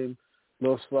really hit him.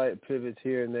 Little slight pivots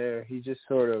here and there. He just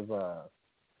sort of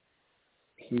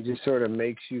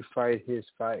makes you fight his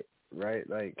fight, right?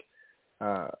 Like,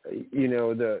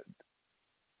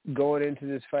 going into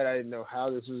this fight, I didn't know how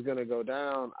this was going to go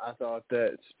down. I thought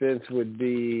that Spence would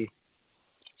be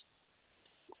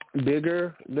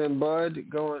bigger than Bud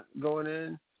going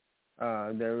in.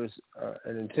 There was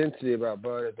an intensity about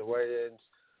Bud at the weigh-ins,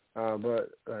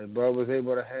 but Bud was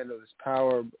able to handle his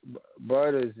power.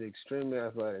 Bud is extremely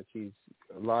athletic. He's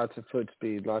lots of foot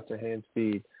speed, lots of hand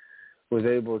speed, was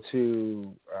able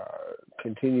to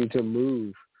continue to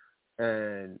move,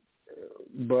 and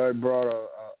Bud brought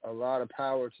a lot of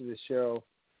power to the show.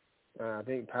 I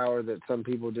think power that some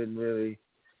people didn't really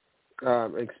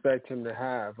expect him to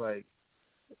have. Like,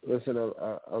 listen,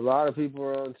 a lot of people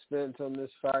were on Spence on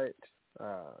this fight.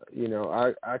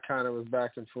 I kind of was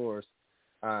back and forth.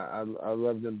 I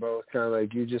loved them both, kind of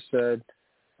like you just said.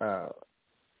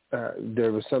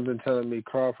 There was something telling me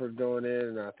Crawford going in,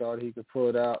 and I thought he could pull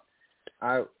it out.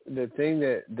 The thing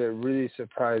that really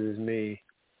surprises me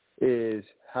is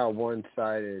how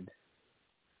one-sided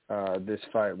this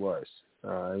fight was.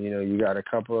 You got a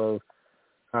couple of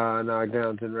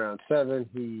knockdowns in round 7.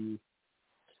 He,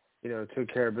 took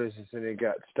care of business and it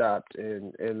got stopped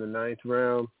in the 9th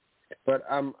round. But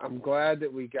I'm glad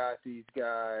that we got these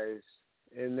guys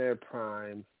in their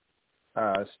prime,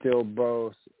 still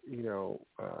both, in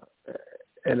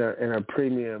a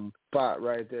premium spot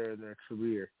right there in their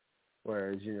career.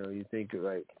 Whereas, you think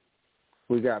like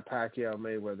we got Pacquiao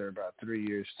Mayweather about 3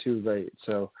 years too late.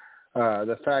 So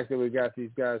the fact that we got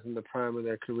these guys in the prime of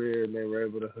their career and they were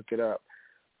able to hook it up.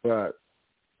 But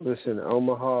listen,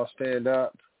 Omaha, stand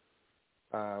up.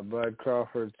 Bud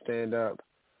Crawford, stand up.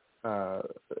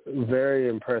 Very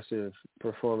impressive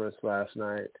performance last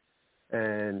night.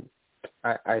 And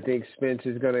I think Spence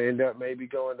is going to end up maybe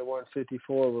going to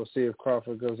 154. We'll see if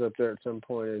Crawford goes up there at some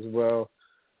point as well.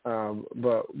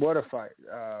 But what a fight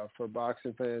for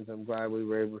boxing fans. I'm glad we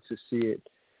were able to see it.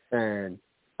 And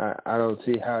I don't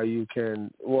see how you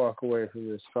can walk away from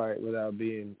this fight without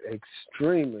being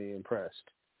extremely impressed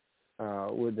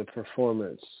with the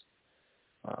performance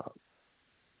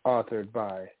authored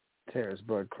by Terence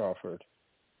Bud Crawford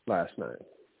last night.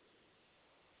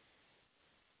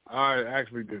 I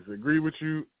actually disagree with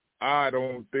you. I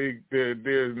don't think that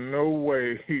there's no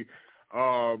way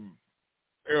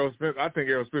Errol Spence, I think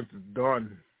Errol Spence is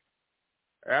done.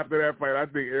 After that fight, I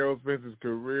think Errol Spence's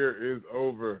career is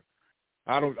over.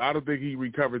 I don't think he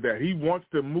recovered that. He wants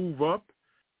to move up,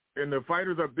 and the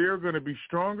fighters up there are going to be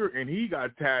stronger, and he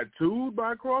got tattooed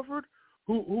by Crawford.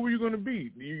 Who are you going to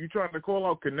beat? You trying to call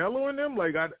out Canelo and them?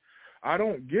 Like, I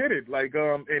don't get it. Like,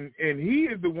 and he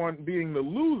is the one being the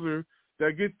loser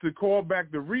that gets to call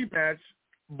back the rematch,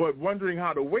 but wondering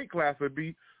how the weight class would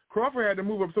be. Crawford had to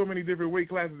move up so many different weight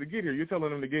classes to get here. You're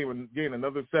telling him to gain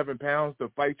another 7 pounds to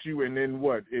fight you, and then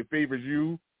what? It favors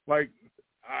you? Like,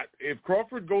 if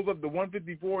Crawford goes up to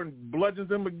 154 and bludgeons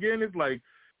him again, it's like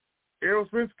Errol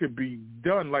Spence could be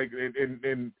done. Like,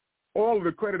 and all of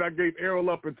the credit I gave Errol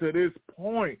up until this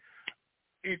point,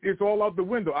 it's all out the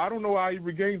window. I don't know how he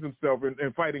regains himself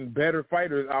in fighting better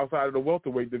fighters outside of the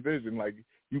welterweight division. Like,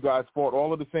 you guys fought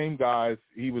all of the same guys.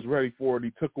 He was ready for it.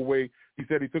 He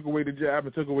said he took away the jab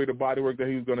and took away the body work that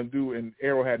he was going to do, and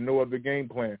Errol had no other game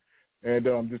plan. And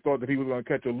just thought that he was going to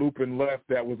catch a looping left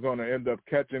that was going to end up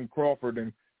catching Crawford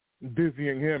and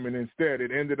dizzying him, and instead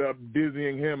it ended up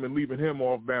dizzying him and leaving him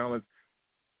off balance.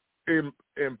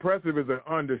 Impressive is an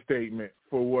understatement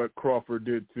for what Crawford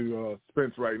did to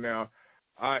Spence right now.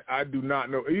 I do not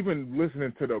know. Even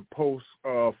listening to the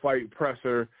post-fight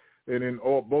presser and in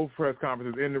both press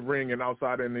conferences in the ring and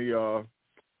outside in the,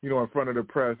 in front of the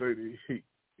press,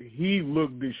 he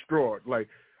looked distraught. Like,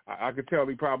 I could tell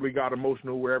he probably got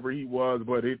emotional wherever he was,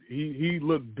 but he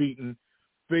looked beaten,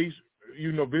 face,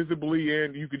 visibly,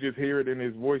 and you could just hear it in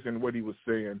his voice and what he was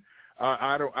saying.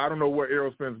 I don't know where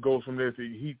Errol Spence goes from this.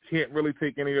 He can't really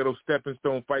take any of those stepping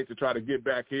stone fights to try to get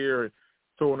back here and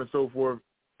so on and so forth.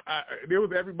 There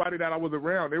was everybody that I was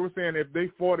around. They were saying if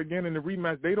they fought again in the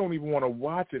rematch, they don't even want to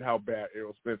watch it how bad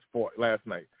Errol Spence fought last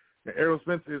night. And Errol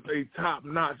Spence is a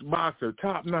top-notch boxer,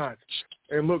 top-notch,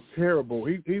 and looked terrible.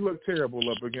 He looked terrible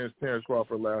up against Terence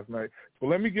Crawford last night. But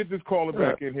let me get this caller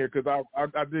back in here because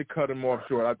I did cut him off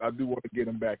short. I do want to get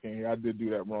him back in here. I did do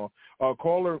that wrong.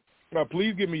 Caller,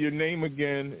 please give me your name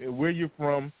again and where you're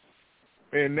from.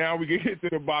 And now we can get to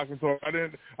the boxing talk.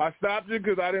 I stopped you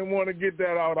because I didn't want to get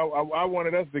that out. I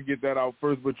wanted us to get that out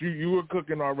first, but you were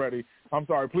cooking already. I'm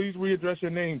sorry. Please readdress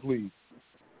your name, please.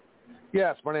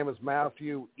 Yes, my name is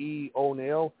Matthew E.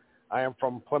 O'Neill. I am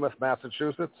from Plymouth,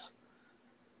 Massachusetts.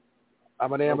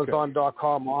 I'm an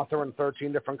Amazon.com author in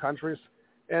 13 different countries.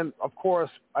 And, of course,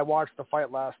 I watched the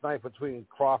fight last night between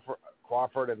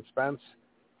Crawford and Spence.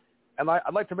 And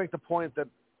I'd like to make the point that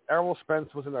Errol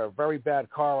Spence was in a very bad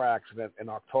car accident in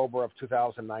October of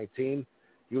 2019.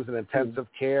 He was in intensive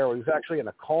care. He was actually in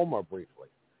a coma briefly.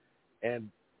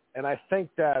 And I think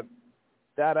that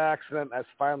accident has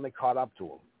finally caught up to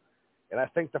him. And I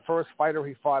think the first fighter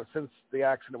he fought since the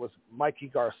accident was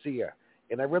Mikey Garcia.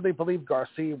 And I really believe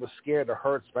Garcia was scared to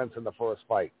hurt Spence in the first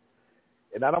fight.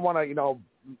 And I don't want to,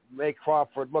 make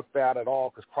Crawford look bad at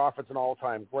all because Crawford's an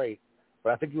all-time great.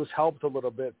 But I think he was helped a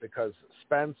little bit because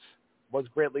Spence was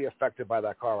greatly affected by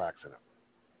that car accident.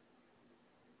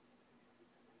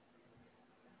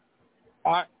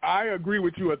 I agree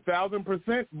with you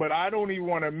 1,000%, but I don't even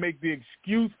want to make the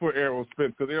excuse for Errol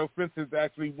Spence because Errol Spence has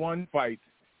actually won fights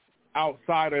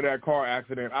outside of that car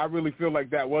accident. I really feel like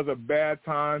that was a bad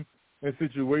time and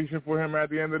situation for him at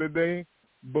the end of the day.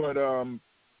 But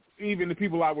even the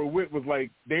people I were with was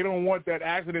like, they don't want that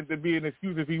accident to be an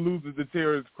excuse if he loses to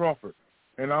Terence Crawford.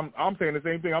 And I'm saying the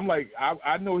same thing. I'm like,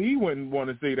 I know he wouldn't want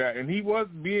to say that. And he was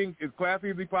being as classy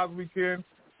as he possibly can,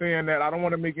 saying that I don't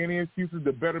want to make any excuses.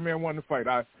 The better man won the fight.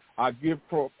 I give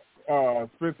Spence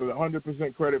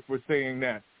 100% credit for saying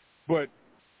that. But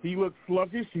he looked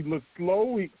sluggish. He looked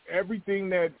slow. Everything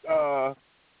that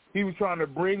he was trying to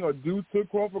bring or do to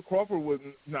Crawford was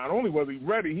not only was he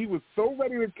ready, he was so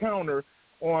ready to counter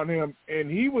on him, and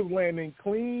he was landing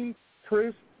clean,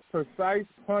 crisp, precise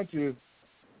punches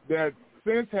that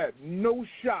Spence had no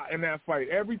shot in that fight.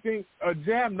 A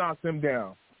jab knocks him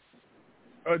down.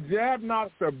 A jab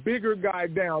knocks a bigger guy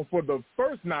down for the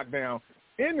first knockdown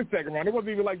in the second round. It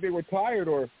wasn't even like they were tired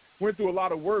or went through a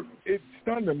lot of work. It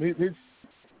stunned him. He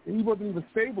wasn't even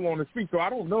stable on his feet. So I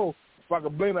don't know if I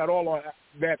could blame that all on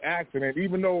that accident,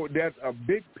 even though that's a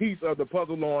big piece of the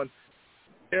puzzle on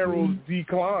Errol's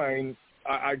decline,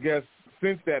 I guess,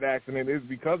 since that accident is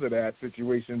because of that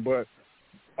situation. But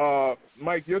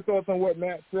Mike, your thoughts on what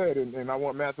Matt said, and I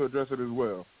want Matt to address it as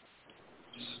well.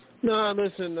 No,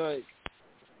 listen,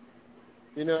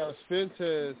 Spence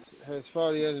has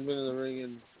fought. He hasn't been in the ring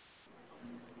in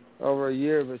over a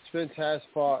year, but Spence has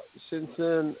fought since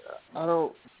then. I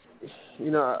don't,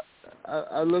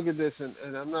 I look at this,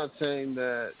 and I'm not saying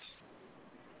that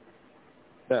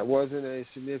that wasn't a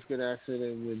significant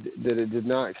accident, that it did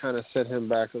not kind of set him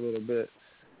back a little bit.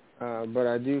 But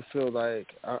I do feel like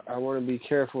I want to be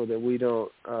careful that we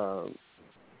don't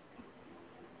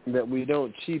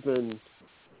cheapen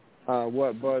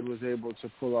what Bud was able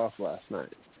to pull off last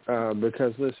night.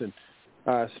 Because listen,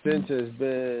 Spence has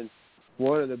been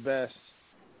one of the best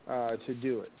to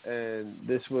do it, and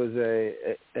this was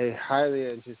a highly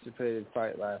anticipated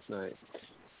fight last night.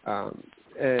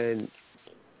 And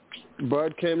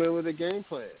Bud came in with a game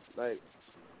plan. Like,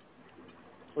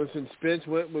 listen, Spence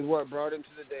went with what brought him to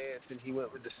the dance, and he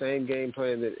went with the same game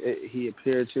plan that he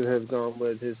appeared to have gone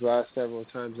with his last several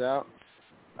times out.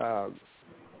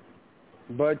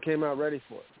 Bud came out ready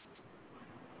for it.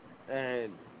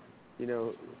 And, you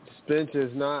know, Spence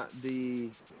is not the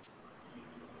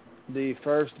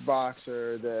first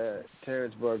boxer that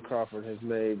Terence Bud Crawford has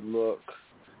made look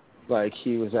like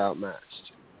he was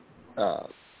outmatched.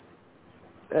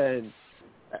 And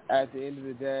at the end of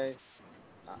the day,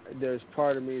 there's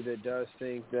part of me that does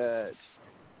think that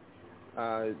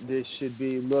this should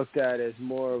be looked at as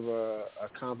more of a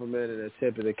compliment and a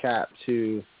tip of the cap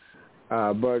to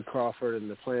Bud Crawford and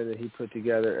the plan that he put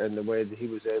together and the way that he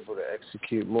was able to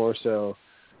execute, more so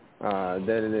than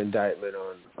an indictment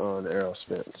on Errol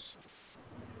Spence.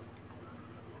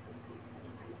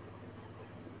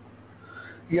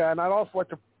 Yeah, and I'd also like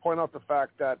to point out the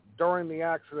fact that during the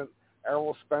accident,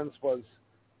 Errol Spence was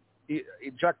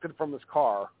ejected from his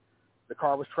car. The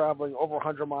car was traveling over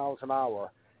 100 miles an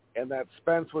hour, and that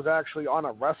Spence was actually on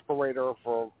a respirator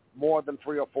for more than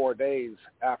 3 or 4 days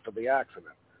after the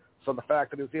accident. So the fact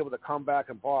that he was able to come back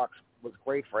and box was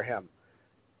great for him.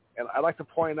 And I'd like to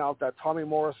point out that Tommy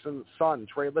Morrison's son,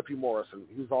 Trey Lippy Morrison,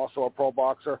 he's also a pro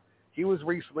boxer. He was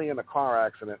recently in a car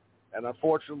accident, and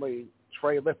unfortunately,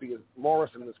 Trey Lippy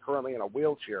Morrison is currently in a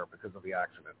wheelchair because of the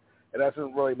accident. It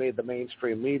hasn't really made the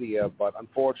mainstream media, but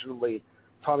unfortunately,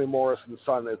 Tommy Morrison's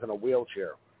son is in a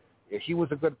wheelchair. He was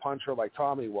a good puncher like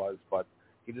Tommy was, but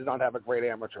he did not have a great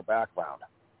amateur background.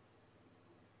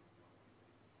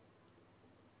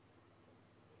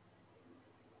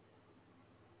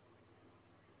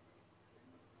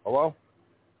 Hello?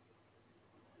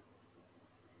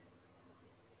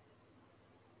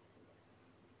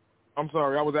 I'm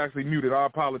sorry, I was actually muted. I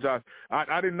apologize.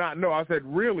 I did not know. I said,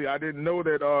 really, I didn't know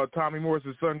that Tommy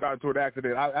Morrison's son got into an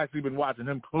accident. I've actually been watching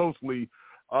him closely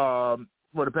for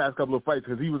the past couple of fights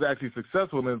because he was actually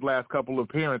successful in his last couple of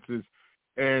appearances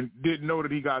and didn't know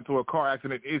that he got into a car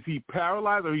accident. Is he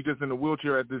paralyzed or he just in a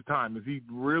wheelchair at this time? Is he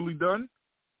really done?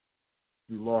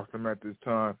 We lost him at this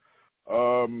time.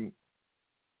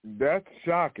 That's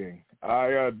shocking.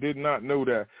 I did not know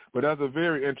that, but that's a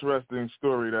very interesting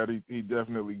story that he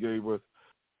definitely gave us.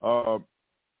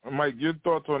 Mike, your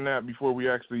thoughts on that before we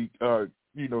actually, start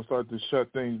to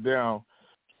shut things down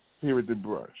here at the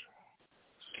brunch?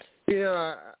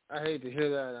 Yeah, I hate to hear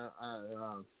that.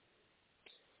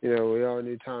 We all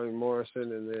knew Tommy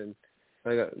Morrison, and then,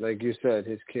 like you said,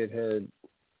 his kid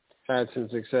had some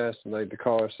success, and like the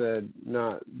caller said,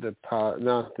 not the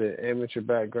amateur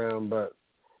background, but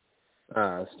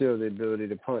still the ability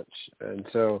to punch. And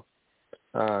so,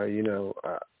 I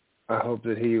hope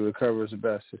that he recovers the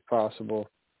best as possible.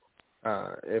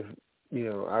 If,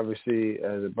 obviously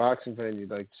as a boxing fan,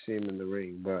 you'd like to see him in the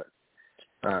ring, but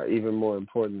even more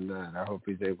important than that, I hope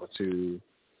he's able to,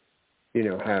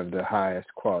 have the highest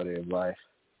quality of life,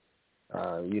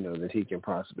 that he can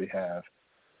possibly have,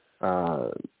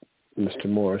 Mr.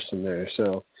 Morrison there.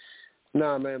 So,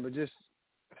 nah, man, but just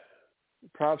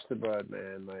props to Bud,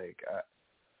 man. Like,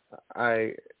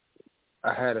 I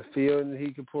had a feeling that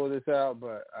he could pull this out,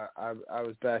 but I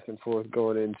was back and forth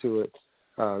going into it.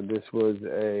 This was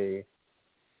a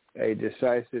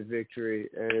decisive victory,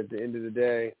 and at the end of the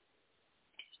day,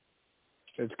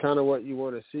 it's kind of what you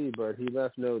want to see, but he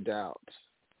left no doubts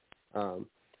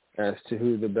as to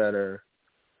who the better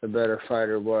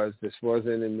fighter was. This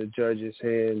wasn't in the judges'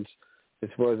 hands.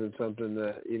 This wasn't something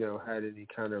that, had any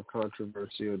kind of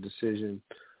controversial decision.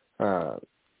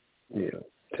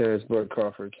 Terence Bud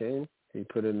Crawford came. He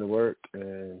put in the work,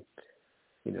 and,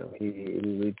 he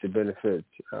reaped the benefits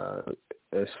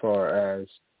as far as,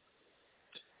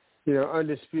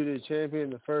 undisputed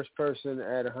champion, the first person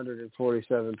at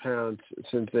 147 pounds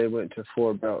since they went to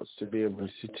 4 belts to be able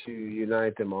to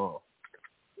unite them all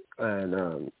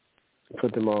and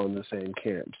put them all in the same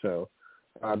camp. So,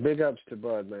 big ups to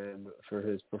Bud, man, for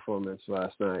his performance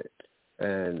last night,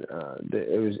 and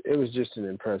it was just an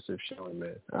impressive showing,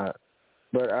 man.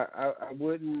 But I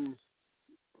wouldn't.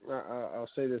 I'll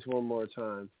say this one more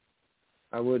time.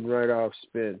 I wouldn't write off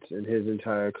Spence in his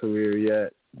entire career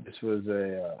yet. This was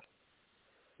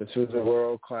This was a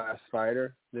world-class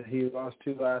fighter that he lost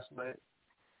to last night.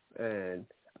 And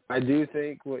I do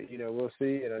think we'll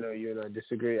see, and I know you and I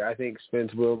disagree. I think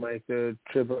Spence will make the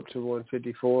trip up to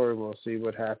 154, and we'll see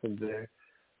what happens there.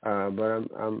 But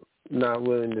I'm not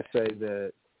willing to say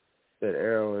that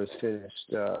Errol is finished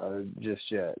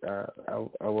just yet.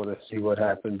 I want to see what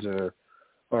happens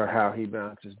or how he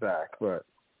bounces back. But,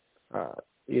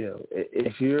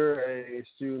 if you're a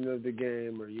student of the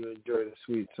game or you enjoy the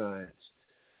sweet science,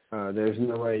 there's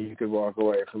no way you could walk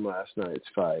away from last night's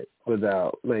fight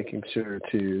without making sure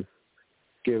to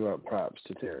give up props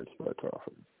to Terence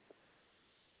Crawford.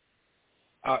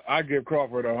 I give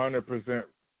Crawford 100%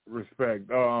 respect.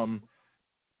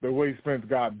 The way Spence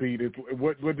got beat,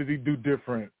 what did he do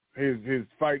different? His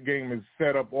fight game is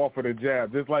set up off of the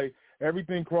jab. Just like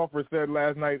everything Crawford said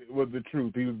last night was the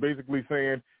truth. He was basically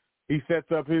saying he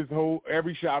sets up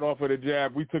every shot off of the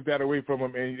jab. We took that away from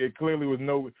him, and it clearly was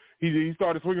he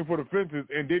started swinging for the fences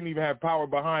and didn't even have power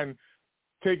behind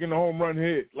taking the home run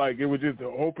hit. Like, it was just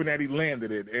hoping that he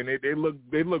landed it, and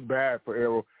they look bad for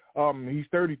Errol. He's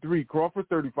 33. Crawford's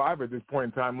 35 at this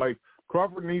point in time. Like,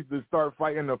 Crawford needs to start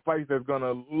fighting the fight that's going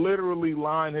to literally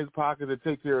line his pocket to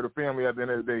take care of the family at the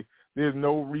end of the day. There's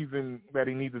no reason that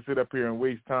he needs to sit up here and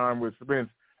waste time with Spence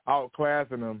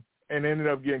outclassing him and ended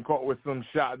up getting caught with some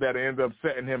shot that ends up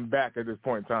setting him back at this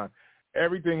point in time.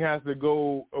 Everything has to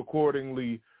go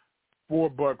accordingly for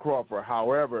Bud Crawford.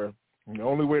 However, the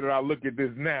only way that I look at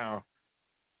this now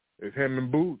is him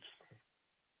and Boots.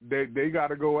 They got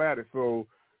to go at it. So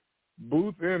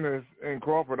Boots and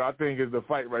Crawford, I think, is the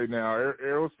fight right now.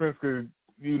 Errol Spence could,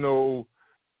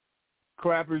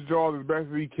 clap his jaws as best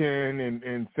as he can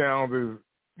and sounds as,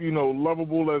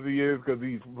 lovable as he is because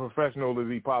he's professional as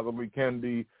he possibly can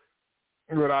be.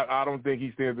 But I don't think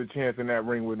he stands a chance in that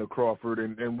ring with Crawford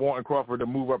and wanting Crawford to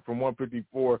move up from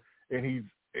 154 and he's,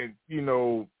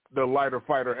 the lighter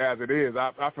fighter as it is.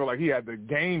 I feel like he had to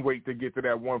gain weight to get to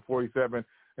that 147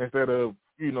 instead of,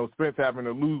 Spence having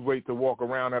to lose weight to walk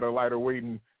around at a lighter weight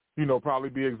and, probably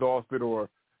be exhausted or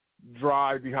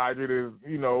dry, dehydrated,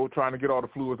 trying to get all the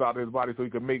fluids out of his body so he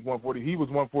could make 140. He was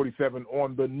 147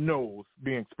 on the nose,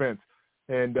 being Spence.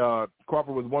 And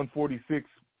Crawford was 146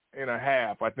 and a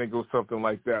half. I think it was something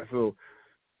like that. So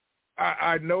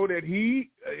I know that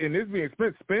and this being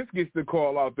Spence gets to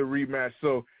call out the rematch.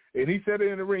 So, and he said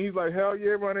it in the ring. He's like, hell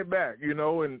yeah, run it back, and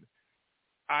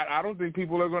I don't think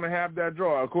people are going to have that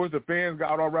draw. Of course, the fans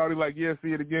got all rowdy like, yeah,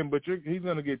 see it again, but he's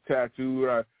going to get tattooed.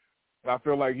 I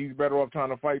feel like he's better off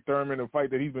trying to fight Thurman, a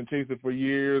fight that he's been chasing for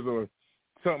years or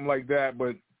something like that.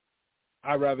 But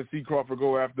I'd rather see Crawford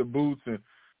go after Boots and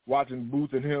watching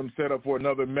Boots and him set up for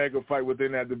another mega fight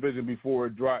within that division before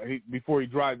he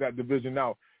drives that division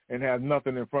out and has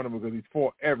nothing in front of him because he's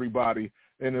fought everybody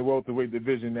in the welterweight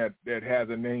division that has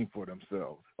a name for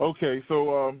themselves. Okay,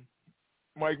 so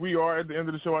Mike, we are at the end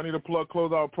of the show. I need a plug,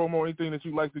 close out, promo, anything that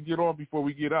you'd like to get on before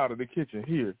we get out of the kitchen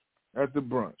here at the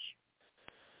brunch.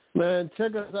 Man,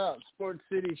 check us out,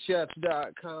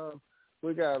 sportscitychefs.com.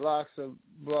 We got lots of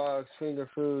blogs, finger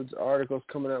foods, articles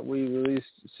coming up. We released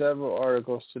several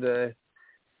articles today,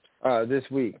 this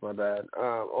week, my bad,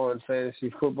 on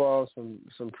fantasy football, some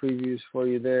previews for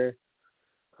you there.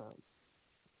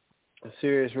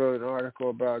 Sirius wrote an article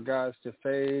about guys to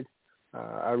fade.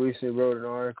 I recently wrote an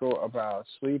article about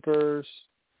sleepers.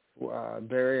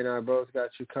 Barry and I both got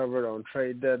you covered on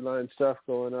trade deadline stuff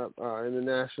going up in the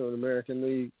National and American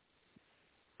League.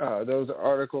 Those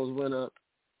articles went up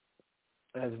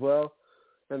as well.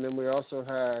 And then we also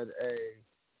had a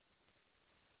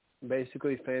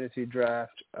basically fantasy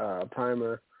draft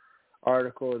primer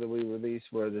article that we released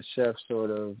where the chef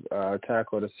sort of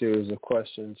tackled a series of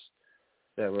questions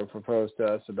that were proposed to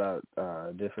us about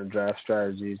different draft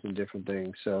strategies and different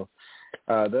things. So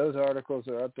those articles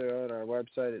are up there on our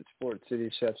website at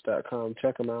sportscitychefs.com.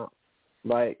 Check them out.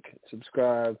 Like,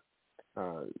 subscribe.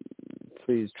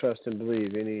 Please trust and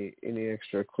believe. Any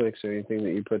extra clicks or anything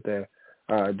that you put there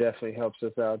definitely helps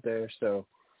us out there. So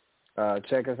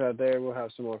check us out there. We'll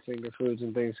have some more finger foods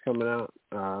and things coming out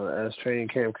as training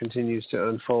camp continues to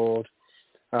unfold.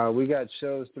 We got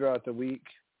shows throughout the week.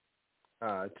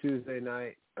 Tuesday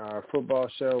night, our football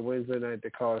show, Wednesday night,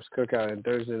 the College Cookout, and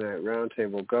Thursday night,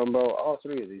 Roundtable Gumbo. All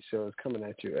three of these shows coming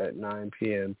at you at 9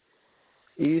 p.m.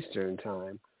 Eastern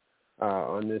Time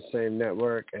on this same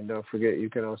network. And don't forget,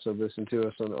 you can also listen to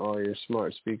us on all your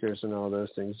smart speakers and all those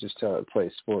things. Just tell it,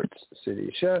 play Sports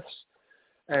City Chefs.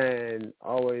 And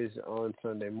always on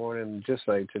Sunday morning, just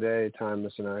like today,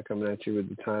 Tymeless and I coming at you with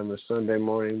the Tymeless Sunday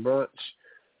Morning Brunch.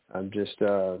 I'm just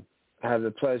I have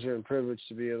the pleasure and privilege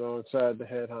to be alongside the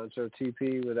head honcho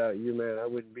TP. Without you, man, I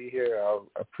wouldn't be here. I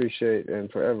appreciate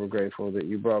and forever grateful that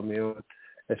you brought me on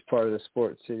as part of the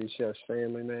Sports City Chefs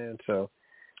family, man. So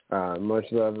much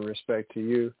love and respect to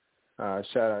you.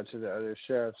 Shout out to the other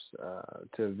chefs,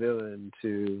 to Villain,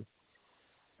 to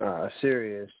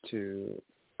Sirius, to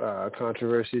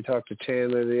Controversy. Talked to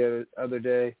Chandler the other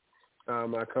day,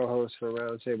 my co-host for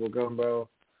Roundtable Gumbo.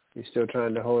 He's still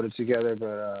trying to hold it together,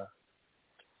 but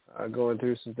going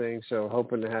through some things, so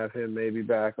hoping to have him maybe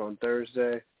back on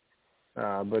Thursday,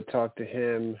 but talk to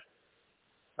him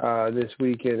this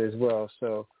weekend as well.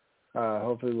 So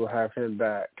hopefully we'll have him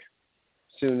back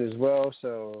soon as well.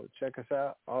 So check us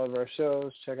out, all of our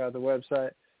shows. Check out the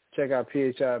website. Check out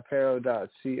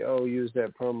phiapparel.co. Use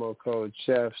that promo code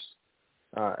CHEFS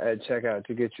at checkout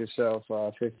to get yourself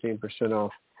 15%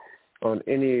 off on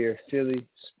any of your Philly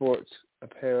sports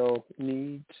apparel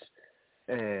needs.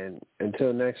 And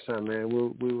until next time, man,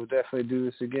 we will definitely do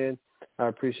this again. I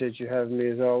appreciate you having me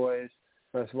as always.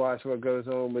 Let's watch what goes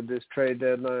on with this trade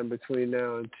deadline between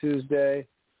now and Tuesday.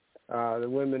 The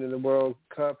women in the World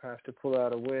Cup have to pull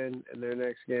out a win in their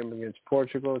next game against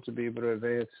Portugal to be able to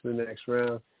advance to the next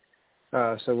round.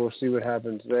 So we'll see what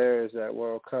happens there as that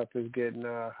World Cup is getting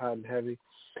hot and heavy.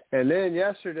 And then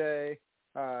yesterday,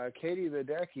 Katie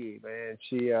Ledecky, man,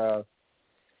 she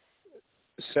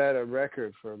set a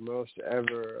record for most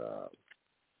ever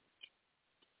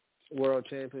world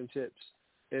championships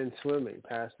in swimming,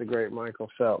 past the great Michael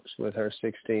Phelps with her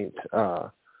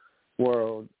 16th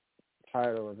world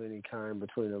title of any kind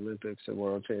between Olympics and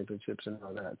world championships and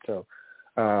all that.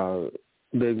 So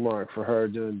big mark for her,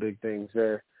 doing big things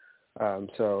there.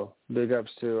 So big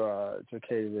ups to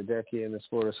Katie Ledecky in the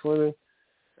sport of swimming,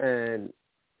 and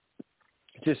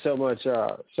just so much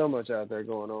out there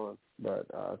going on. But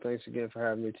thanks again for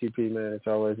having me, TP, man. It's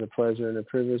always a pleasure and a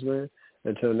privilege, man.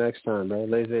 Until next time, man.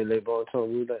 Laissez les bon temps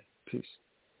rouler. Peace.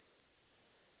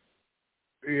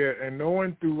 Yeah, and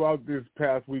knowing throughout this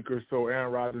past week or so,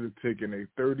 Aaron Rodgers is taking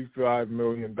a $35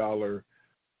 million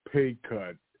pay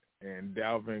cut, and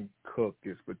Dalvin Cook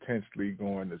is potentially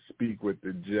going to speak with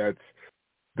the Jets.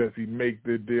 Does he make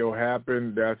the deal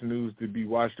happen? That's news to be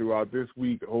watched throughout this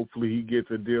week. Hopefully he gets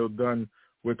a deal done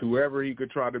with whoever he could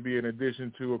try to be an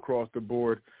addition to across the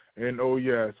board. And, oh,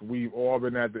 yes, we've all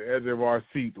been at the edge of our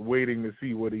seats waiting to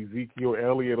see what Ezekiel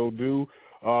Elliott will do,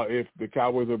 if the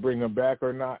Cowboys will bring him back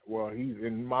or not. Well, he's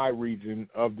in my region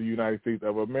of the United States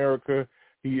of America.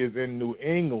 He is in New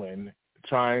England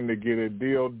trying to get a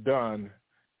deal done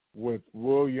with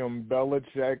William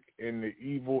Belichick and the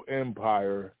evil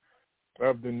empire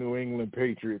of the New England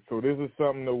Patriots. So this is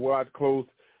something to watch close.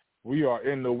 We are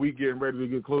in the week getting ready to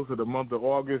get close to the month of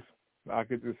August. I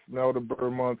could just smell the bird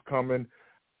months coming.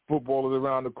 Football is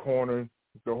around the corner.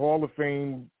 The Hall of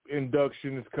Fame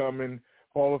induction is coming.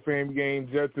 Hall of Fame game,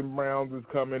 Jets and Browns is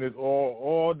coming. It's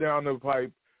all down the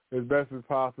pipe as best as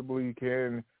possibly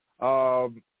can.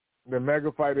 The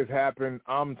mega fight has happened.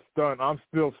 I'm stunned. I'm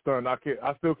still stunned. I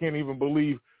still can't even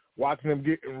believe watching him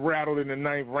getting rattled in the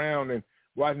 9th round and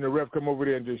watching the ref come over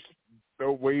there and just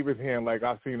wave his hand like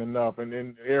I've seen enough. And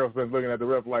then Error Spence looking at the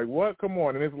ref like, what? Come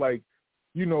on. And it's like,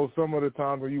 you know, some of the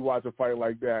times when you watch a fight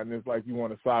like that and it's like you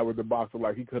want to side with the boxer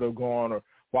like he could have gone or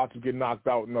watch him get knocked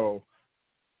out. No.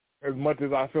 As much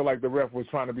as I feel like the ref was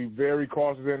trying to be very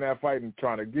cautious in that fight and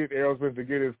trying to get Errol Spence to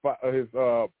get his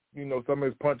some of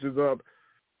his punches up,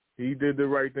 he did the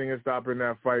right thing in stopping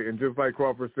that fight. And just like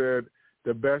Crawford said,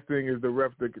 the best thing is the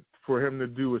ref for him to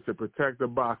do is to protect the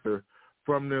boxer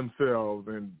from themselves.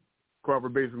 And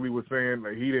Crawford basically was saying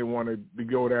like he didn't want to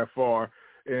go that far.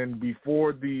 And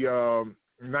before the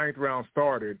 9th round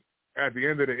started, at the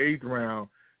end of the 8th round,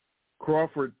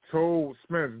 Crawford told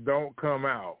Spence, don't come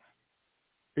out.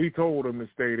 He told him to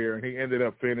stay there, and he ended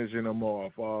up finishing him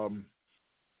off.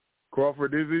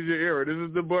 Crawford, this is your era. This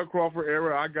is the Bud Crawford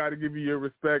era. I got to give you your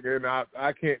respect, and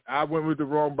I can't. I went with the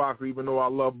wrong boxer, even though I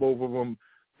love both of them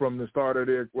from the start of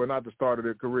their, well, not the start of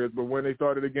their careers, but when they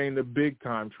started to gain the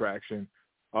big-time traction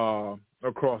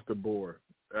across the board.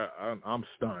 I'm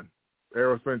stunned.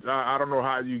 Errol Spence, I don't know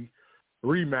how you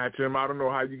rematch him. I don't know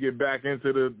how you get back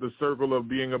into the circle of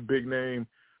being a big name.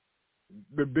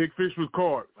 The big fish was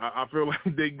caught. I feel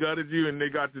like they gutted you and they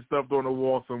got you stuffed on the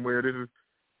wall somewhere. This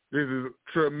is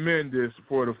tremendous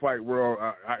for the fight world.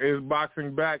 Is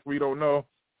boxing back? We don't know.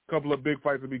 A couple of big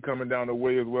fights will be coming down the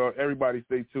way as well. Everybody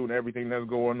stay tuned to everything that's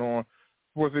going on.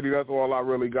 Sports City, that's all I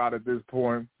really got at this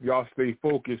point. Y'all stay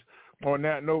focused. On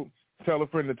that note, tell a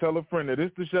friend that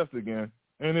it's the chefs again.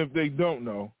 And if they don't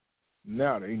know,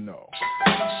 now they know.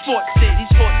 Sports City,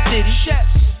 chefs.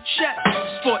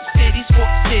 Sports City, chefs.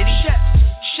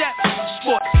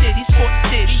 Sports City,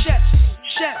 chefs.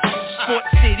 Sports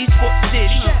City,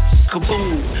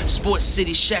 kaboom. Sports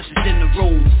City chefs is in the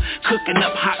room, cooking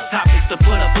up hot topics to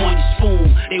put up on your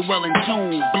spoon. They well in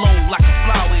tune, bloom like a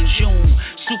flower in June.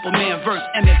 Superman versus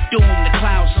MF Doom, the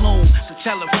clouds loom. So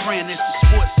tell a friend it's the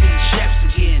Sports City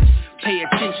chefs again. Pay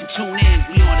attention, tune in,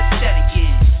 we on the set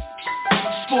again.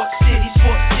 Sports City,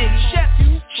 chefs,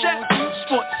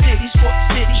 Sports City,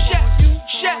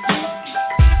 chefs.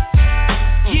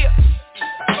 Yeah.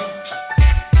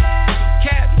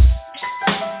 Cabby,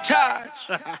 Taj.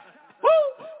 Woo!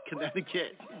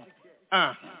 Connecticut.